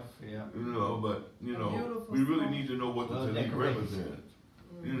scarf. You know, but you know, we really need to know what the tallit represents.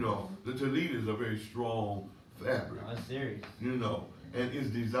 You know, the tallit is a very strong fabric. That's serious. You know, and it's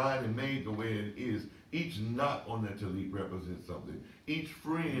designed and made the way it is Each knot on that tallit represents something. Each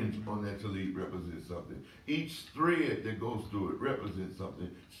fringe on that tallit represents something. Each thread that goes through it represents something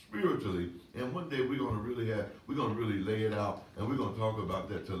spiritually. And one day we're gonna really lay it out, and we're gonna talk about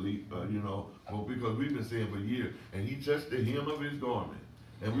that tallit, because we've been saying for years, and he touched the hem of his garment,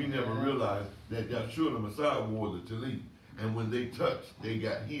 and we never realized that Yahshua the Messiah wore the tallit, and when they touched, they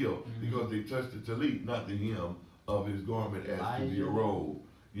got healed because they touched the tallit, not the hem of his garment as to be a robe.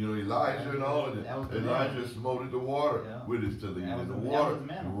 You know, Elijah and all of them. Elijah smote the water with his tallit, and the water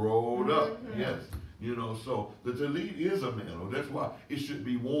rolled up. Yes. You know, so the tallit is a mantle. That's why it should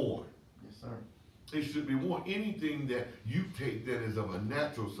be worn. Yes, sir. It should be worn. Anything that you take that is of a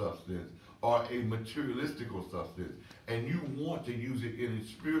natural substance or a materialistical substance, and you want to use it in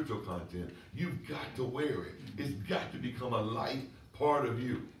its spiritual content, you've got to wear it. It's got to become a life part of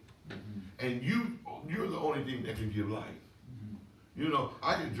you. And you're the only thing that can give life. You know,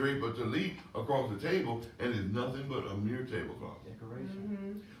 I can drape a tallit across the table, and it's nothing but a mere tablecloth.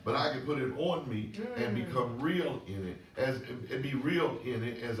 Decoration. But I can put it on me and become real in it, and be real in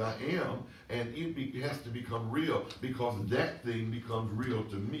it as I am, and it has to become real because that thing becomes real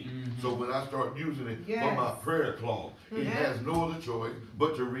to me. So when I start using it for my prayer cloth, it has no other choice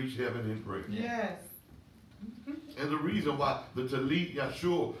but to reach heaven in prayer. Yes. And the reason why the tallit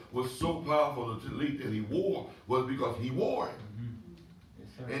Yahshua was so powerful, the tallit that he wore, was because he wore it.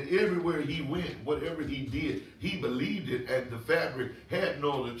 And everywhere he went, whatever he did, he believed it, and the fabric had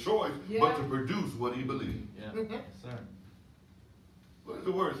no other choice but to produce what he believed. Yes, sir. What does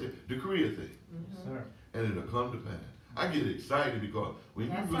the word say? Decree a thing. Yes, sir. And it'll come to pass. I get excited because when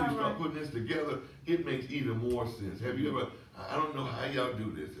you really start putting this together, it makes even more sense. Have you ever, I don't know how y'all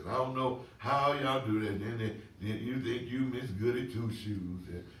do this, and I don't know how y'all do that, and then you think you Miss Goody Two Shoes,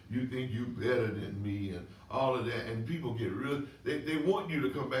 and you think you better than me, and all of that, and people get real, they want you to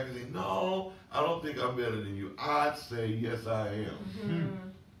come back and say, no, I don't think I'm better than you. I'd say, yes, I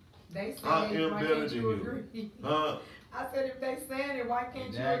am. They say, I am why better can't than you you. agree? I said, if they saying it, why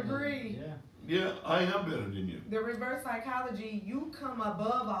can't you agree? Yeah, I am better than you. The reverse psychology, you come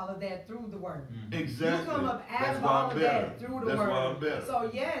above all of that through the word. Exactly. You come up out of all of that through the word. That's why I'm better.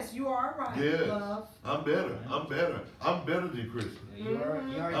 So yes, you are right, yes. love. I'm better. I'm better. I'm better than Christian.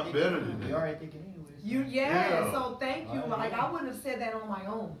 I'm better than that. You already thinking anyways. So thank you. Like I wouldn't have said that on my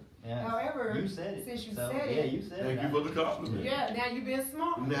own. Yes. However, you said it. Since you so, said it. Yeah, you said it. Thank you for the compliment. Yeah, now you've been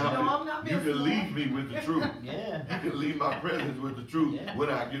smart. Now, I'm not being you can smart. leave me with the truth. Yeah. You can leave my presence with the truth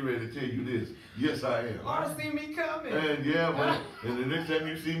when I get ready to tell you this. Yes, I am. Or see me coming. And and the next time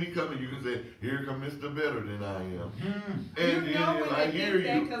you see me coming, you can say, here come Mr. Better than I am. And you know if I hear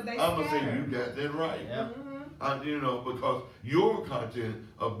you, I'm going to say, you got that right. Yep. Because your content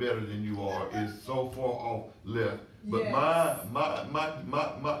of better than you are is so far off left. But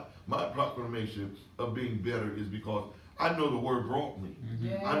my proclamation of being better is because I know the word brought me.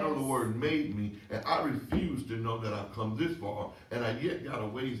 Yes. I know the word made me, and I refuse to know that I've come this far, and I yet got a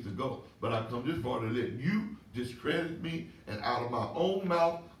ways to go. But I've come this far to let you discredit me, and out of my own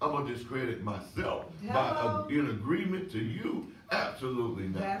mouth, I'm going to discredit myself in agreement to you. Absolutely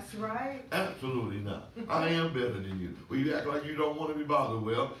not. That's right. Absolutely not. I am better than you. Well, you act like you don't want to be bothered.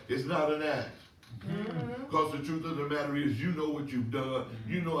 Well, it's not an act. Because the truth of the matter is, you know what you've done,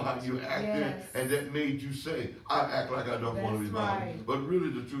 you know how you acted, and that made you say, I act like I don't want to be bothered. Right. But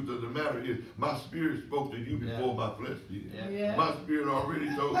really the truth of the matter is, my spirit spoke to you before my flesh did. Yeah. My spirit already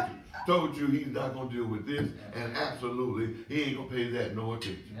told you he's not going to deal with this, and absolutely, he ain't going to pay that no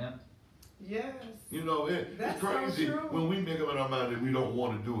attention. Yes. You know, it's crazy so true. when we make up in our mind that we don't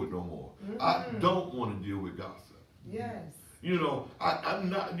want to do it no more. I don't want to deal with gossip. Yes. You know,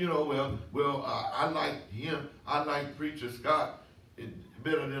 I'm not, I like him. I like Preacher Scott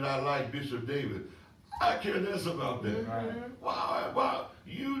better than I like Bishop David. I care less about that. Why?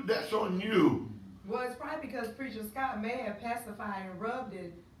 That's on you. Well, it's probably because Preacher Scott may have pacified and rubbed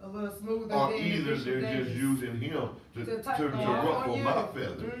it a little smoother Or than either Bishop they're Davis. just using him to ruffle my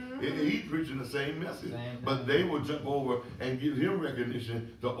feathers. He's preaching the same message. But they will jump over and give him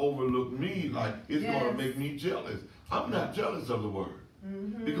recognition to overlook me like it's going to make me jealous. I'm not jealous of the word.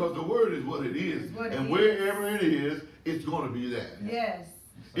 Because the word is what it is. And wherever it is, it's going to be that. Yes.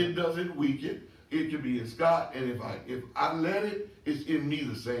 It doesn't weaken. It can be in Scott, and if I let it, it's in me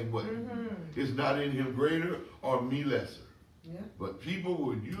the same way. It's not in him greater or me lesser. But people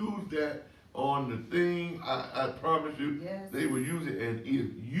will use that on the thing. I promise you, they will use it, and if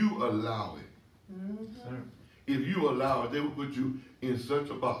you allow it, if you allow it, they will put you in such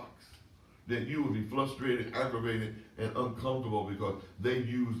a box that you will be frustrated, aggravated, and uncomfortable because they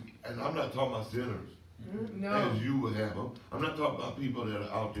use, and I'm not talking about sinners. No. as you would have them. I'm not talking about people that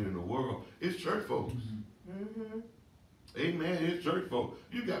are out there in the world. It's church folks. Amen. It's church folks.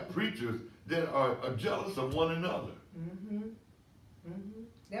 You got preachers that are jealous of one another.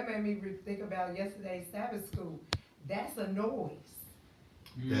 That made me think about yesterday's Sabbath school. That's a noise.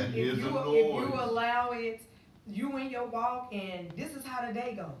 That is a noise. If you allow it, you in your walk, and this is how the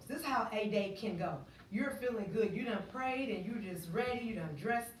day goes. This is how a day can go. You're feeling good. You done prayed, and you just ready. You done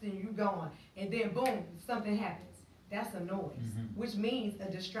dressed, and you going. And then, boom, something happens. That's a noise, which means a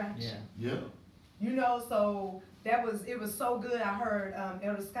distraction. Yeah. You know, so it was so good. I heard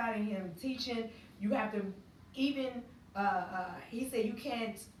Elder Scott and him teaching. You have to even, he said you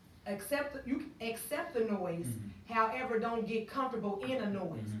can't accept the noise. However, don't get comfortable in a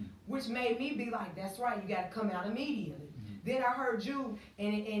noise, which made me be like, that's right, you got to come out immediately. Then I heard you,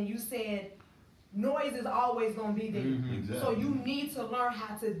 and you said, noise is always going to be there. Exactly. So you need to learn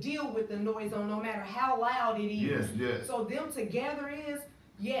how to deal with the noise on no matter how loud it is. Yes. So them together is,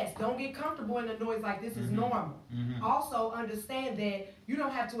 yes, don't get comfortable in the noise like this is normal. Also understand that you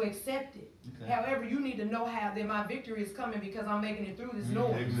don't have to accept it. However, you need to know how that my victory is coming because I'm making it through this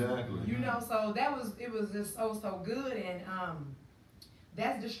noise. Exactly. You know, so it was just so good, and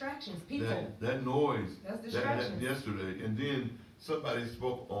that's distractions. People. That noise. That's distractions. That yesterday, and then somebody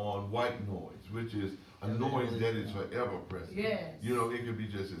spoke on white noise, which is a noise that is forever present. Yes. You know, it could be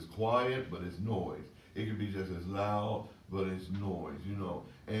just as quiet, but it's noise. It could be just as loud, but it's noise, you know.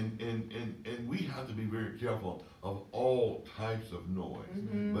 And we have to be very careful of all types of noise.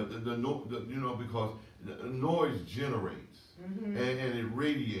 But you know, because the noise generates and it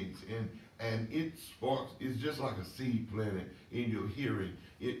radiates and it sparks. It's just like a seed planted in your hearing.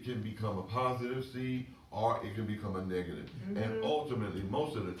 It can become a positive seed or it can become a negative. And ultimately,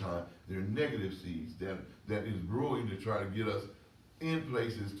 most of the time, they're negative seeds that is brewing to try to get us in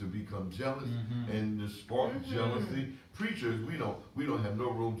places to become jealous and to spark jealousy. Preachers, we don't have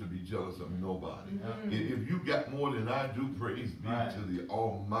no room to be jealous of nobody. If you got more than I do, praise be to the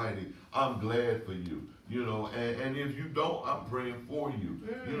Almighty. I'm glad for you. You know, and if you don't, I'm praying for you.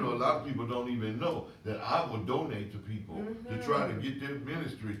 You know, a lot of people don't even know that I will donate to people to try to get their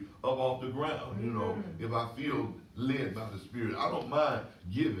ministry up off the ground. You know, if I feel led by the Spirit, I don't mind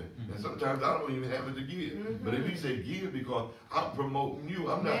giving. And sometimes I don't even have it to give. But if he say give because I'm promoting you,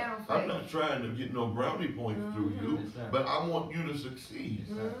 I'm not trying to get no brownie points through you, but I want you to succeed.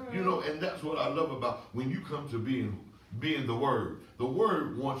 You know, and that's what I love about when you come to being the Word. The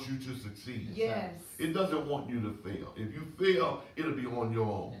Word wants you to succeed. Yes. It doesn't want you to fail. If you fail, it'll be on your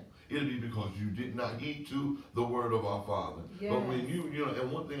own. It'll be because you did not heed to the word of our Father. Yes. But when you know,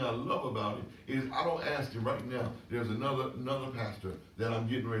 and one thing I love about it is I don't ask you right now, there's another pastor that I'm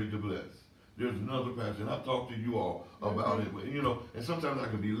getting ready to bless. There's another pastor, and I've talked to you all about it, you know, and sometimes I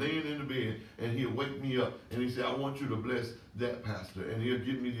can be laying in the bed, and he'll wake me up, and he say, I want you to bless that pastor, and he'll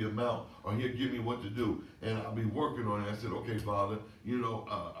give me the amount, or he'll give me what to do, and I'll be working on it. I said, okay, Father, you know,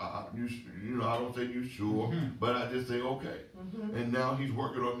 I don't say you sure, but I just say, okay. And now he's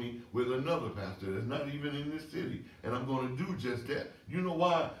working on me with another pastor that's not even in this city, and I'm going to do just that. You know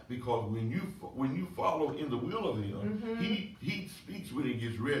why? Because when you follow in the will of him, he speaks when he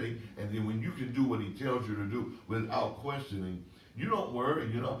gets ready, and then when you can do what he tells you to do without questioning, you don't worry.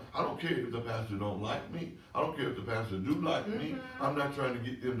 You know, I don't care if the pastor don't like me. I don't care if the pastor do like me. I'm not trying to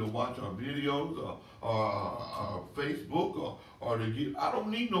get them to watch our videos or Facebook or to get. I don't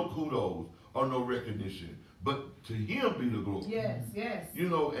need no kudos or no recognition. But to him be the glory. Yes, yes. You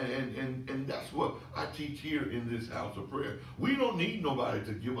know, and that's what I teach here in this house of prayer. We don't need nobody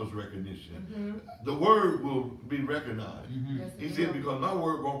to give us recognition. The word will be recognized. Yes, he said, because my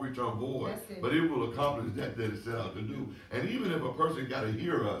word won't return void, but it will accomplish that it's set out to do. And even if a person got to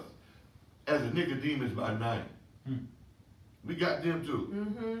hear us as a Nicodemus by night, we got them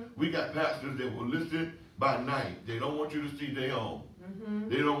too. We got pastors that will listen by night. They don't want you to see their own.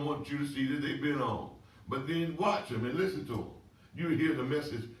 They don't want you to see that they've been on. But then watch them and listen to them. You hear the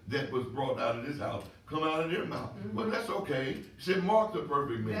message that was brought out of this house come out of their mouth. But that's okay. He said, mark the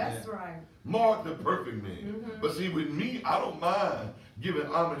perfect man. That's right. Mark the perfect man. But see, with me, I don't mind giving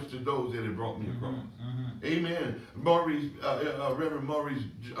homage to those that have brought me across. Amen. Reverend Maurice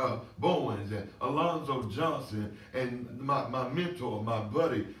Bowens and Alonzo Johnson and my mentor, my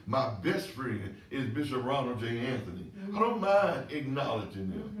buddy, my best friend is Bishop Ronald J. Anthony. I don't mind acknowledging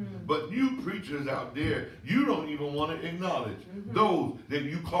them. But you preachers out there, you don't even want to acknowledge those that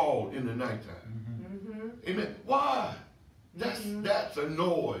you called in the nighttime. Amen. Why? That's a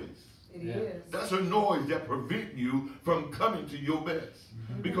noise. It is. That's a noise that prevents you from coming to your best.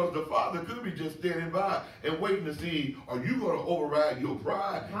 Because the father could be just standing by and waiting to see, are you going to override your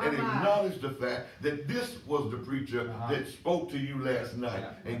pride and acknowledge the fact that this was the preacher that spoke to you last night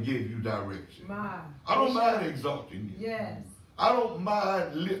and gave you direction. I don't mind exalting you. Yes. I don't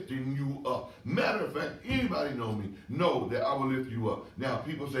mind lifting you up. Matter of fact, anybody know me, know that I will lift you up. Now,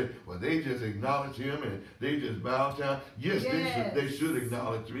 people say, well, they just acknowledge him and they just bow down. Yes, they should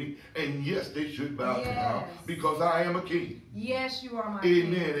acknowledge me. And yes, they should bow down because I am a king. Yes, you are my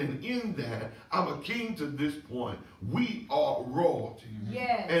king. king. And in that, I'm a king to this point. We are royalty.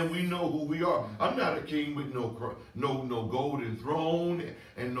 Yes. And we know who we are. I'm not a king with no golden throne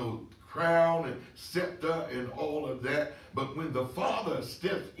and no crown and scepter and all of that. But when the Father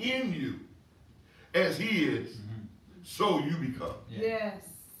steps in you as he is, so you become. Yes.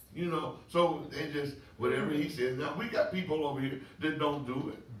 You know, so they just, whatever he says. Now, we got people over here that don't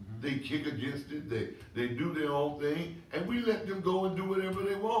do it. They kick against it. They do their own thing. And we let them go and do whatever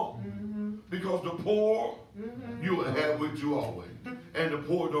they want. Because the poor, you will have with you always. And the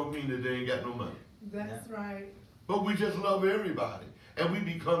poor don't mean that they ain't got no money. That's right. But we just love everybody. And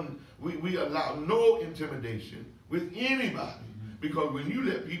we allow no intimidation with anybody. Because when you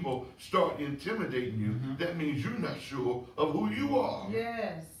let people start intimidating you, that means you're not sure of who you are.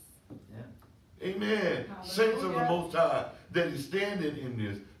 Yes. Amen. Hallelujah. Saints of the Most High that is standing in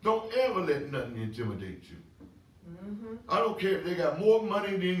this, don't ever let nothing intimidate you. I don't care if they got more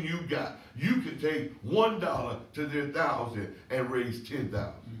money than you got. You can take $1 to their 1,000 and raise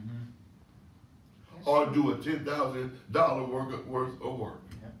 10,000. Or do a $10,000 worth of work.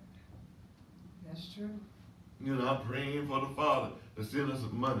 That's true. You know, I'm praying for the Father to send us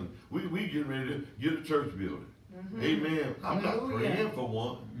some money. We getting ready to get a church building. Amen. I'm not praying for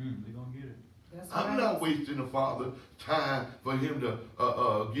one. We're going to get it. I'm not wasting the Father's time for him to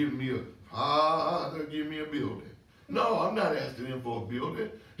give me a building. No, I'm not asking him for a building.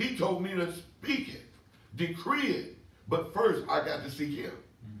 He told me to speak it, decree it. But first, I got to seek him.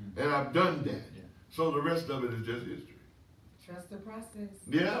 And I've done that. So the rest of it is just history. Trust the process.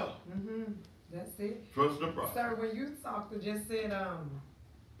 Yeah. That's it. Trust the process. Sir, when you just said,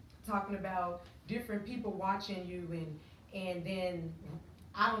 talking about different people watching you and then,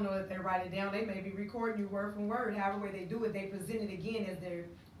 I don't know if they write it down, they may be recording you word from word, however way they do it, they present it again as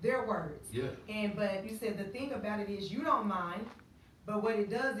their words. Yeah. But you said the thing about it is you don't mind, but what it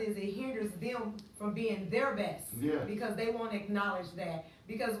does is it hinders them from being their best. Yeah. Because they won't acknowledge that.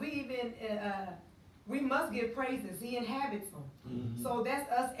 Because we must give praises. He inhabits them. So that's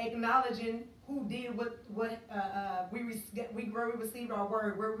us acknowledging who did what we where we received our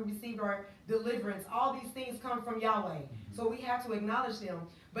word, where we received our deliverance. All these things come from Yahweh. So we have to acknowledge them.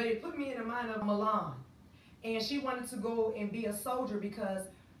 But it put me in the mind of Milan. And she wanted to go and be a soldier because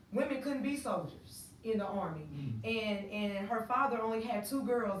women couldn't be soldiers in the army. And her father only had 2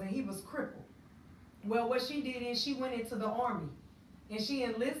 girls and he was crippled. Well, what she did is she went into the army and she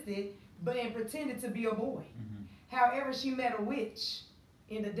enlisted and pretended to be a boy. However, she met a witch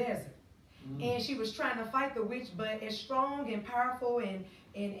in the desert. And she was trying to fight the witch, but as strong and powerful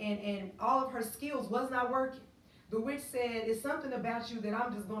and all of her skills was not working. The witch said, it's something about you that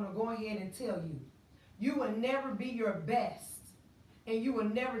I'm just going to go ahead and tell you. You will never be your best. And you will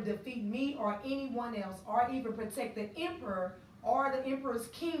never defeat me or anyone else or even protect the emperor or the emperor's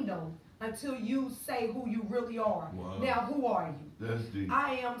kingdom until you say who you really are. Wow. Now, who are you? That's deep.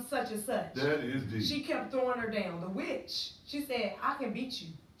 I am such and such. That is deep. She kept throwing her down. The witch, she said, I can beat you.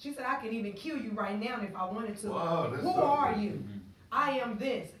 She said, I can even kill you right now if I wanted to. Wow, that's who so are good. you? I am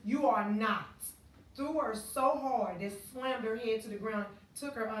this. You are not. Threw her so hard that slammed her head to the ground,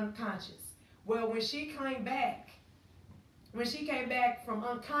 took her unconscious. Well, when she came back from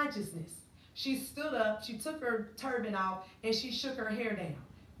unconsciousness, she stood up, she took her turban off, and she shook her hair down.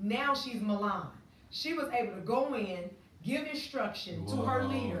 Now she's Milan. She was able to go in, give instruction to her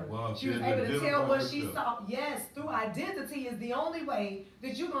leader. Wow. She was able to tell what she saw. Yes, through identity is the only way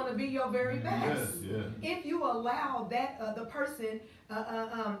that you're going to be your very best. Yes, yeah. If you allow that the person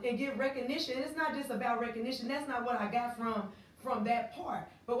and give recognition, it's not just about recognition. That's not what I got from that part.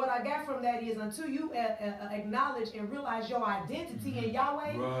 But what I got from that is until you acknowledge and realize your identity in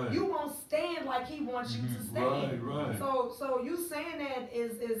Yahweh, right. You won't stand like He wants you to stand. Right. So you saying that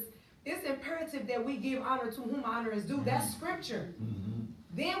is it's imperative that we give honor to whom honor is due. That's scripture.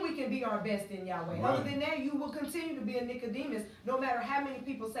 Then we can be our best in Yahweh. Right. Other than that, you will continue to be a Nicodemus. No matter how many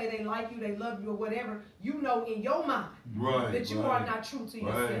people say they like you, they love you, or whatever, you know in your mind that you are not true to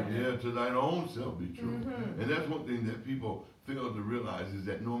yourself. Right, yeah, to thine own self be true. And that's one thing that people fail to realize is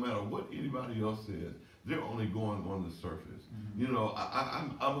that no matter what anybody else says, they're only going on the surface. You know,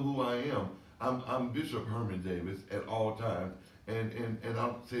 I'm who I am. I'm Bishop Herman Davis at all times. And I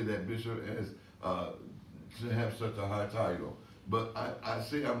don't say that, Bishop, as to have such a high title. But I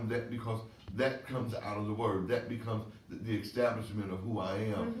say I'm that because that comes out of the word. That becomes the establishment of who I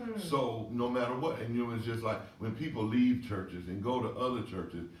am. So no matter what, and you know, it's just like when people leave churches and go to other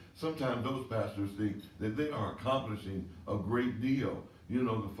churches, sometimes those pastors think that they are accomplishing a great deal. You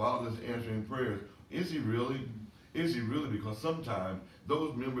know, the Father's answering prayers. Is he really? Is he really? Because sometimes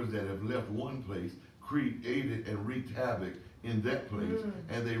those members that have left one place created and wreaked havoc in that place,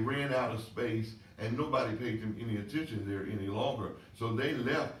 and they ran out of space, and nobody paid them any attention there any longer. So they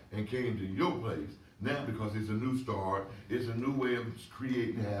left and came to your place. Now, because it's a new start, it's a new way of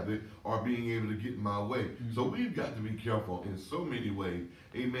creating habit or being able to get in my way. So we've got to be careful in so many ways.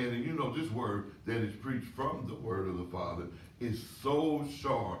 Amen. And you know, this word that is preached from the word of the Father is so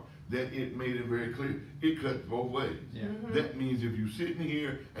sharp that it made it very clear. It cuts both ways. That means if you're sitting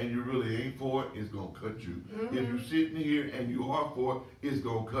here and you really ain't for it, it's going to cut you. If you're sitting here and you are for it, it's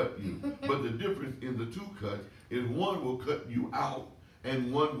going to cut you. But the difference in the two cuts is one will cut you out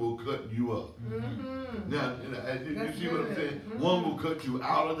and one will cut you up. Now, you see what I'm saying? One will cut you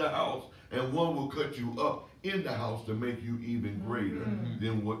out of the house and one will cut you up in the house to make you even greater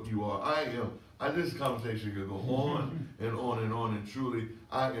than what you are. This conversation can go on and on and on, and truly,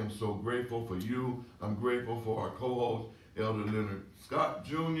 I am so grateful for you. I'm grateful for our co-host, Elder Leonard Scott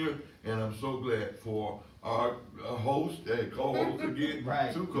Jr., and I'm so glad for our host, co-host again,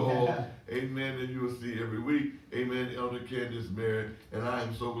 two co-hosts, amen, that you will see every week, amen, Elder Candace Merritt, and I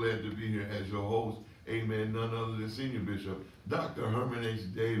am so glad to be here as your host, amen, none other than Senior Bishop, Dr. Herman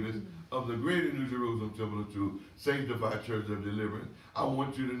H. Davis, of the Greater New Jerusalem Temple of Truth, Sanctified Church of Deliverance. I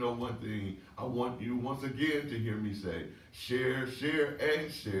want you to know one thing. I want you once again to hear me say, share, share,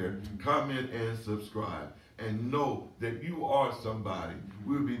 and share, comment, and subscribe. And know that you are somebody.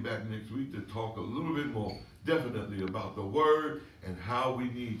 We'll be back next week to talk a little bit more, definitely about the Word and how we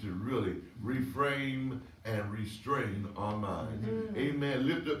need to really reframe and restrain our minds. Amen.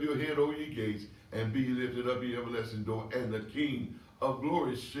 Lift up your head, O ye gates, and be lifted up, ye everlasting door, and the King of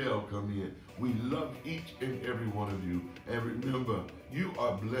glory shall come in. We love each and every one of you. And remember, you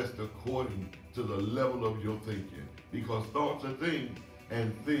are blessed according to the level of your thinking. Because thoughts are things,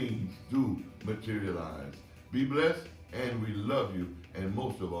 and things do materialize. Be blessed, and we love you. And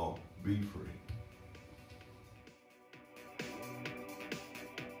most of all, be free.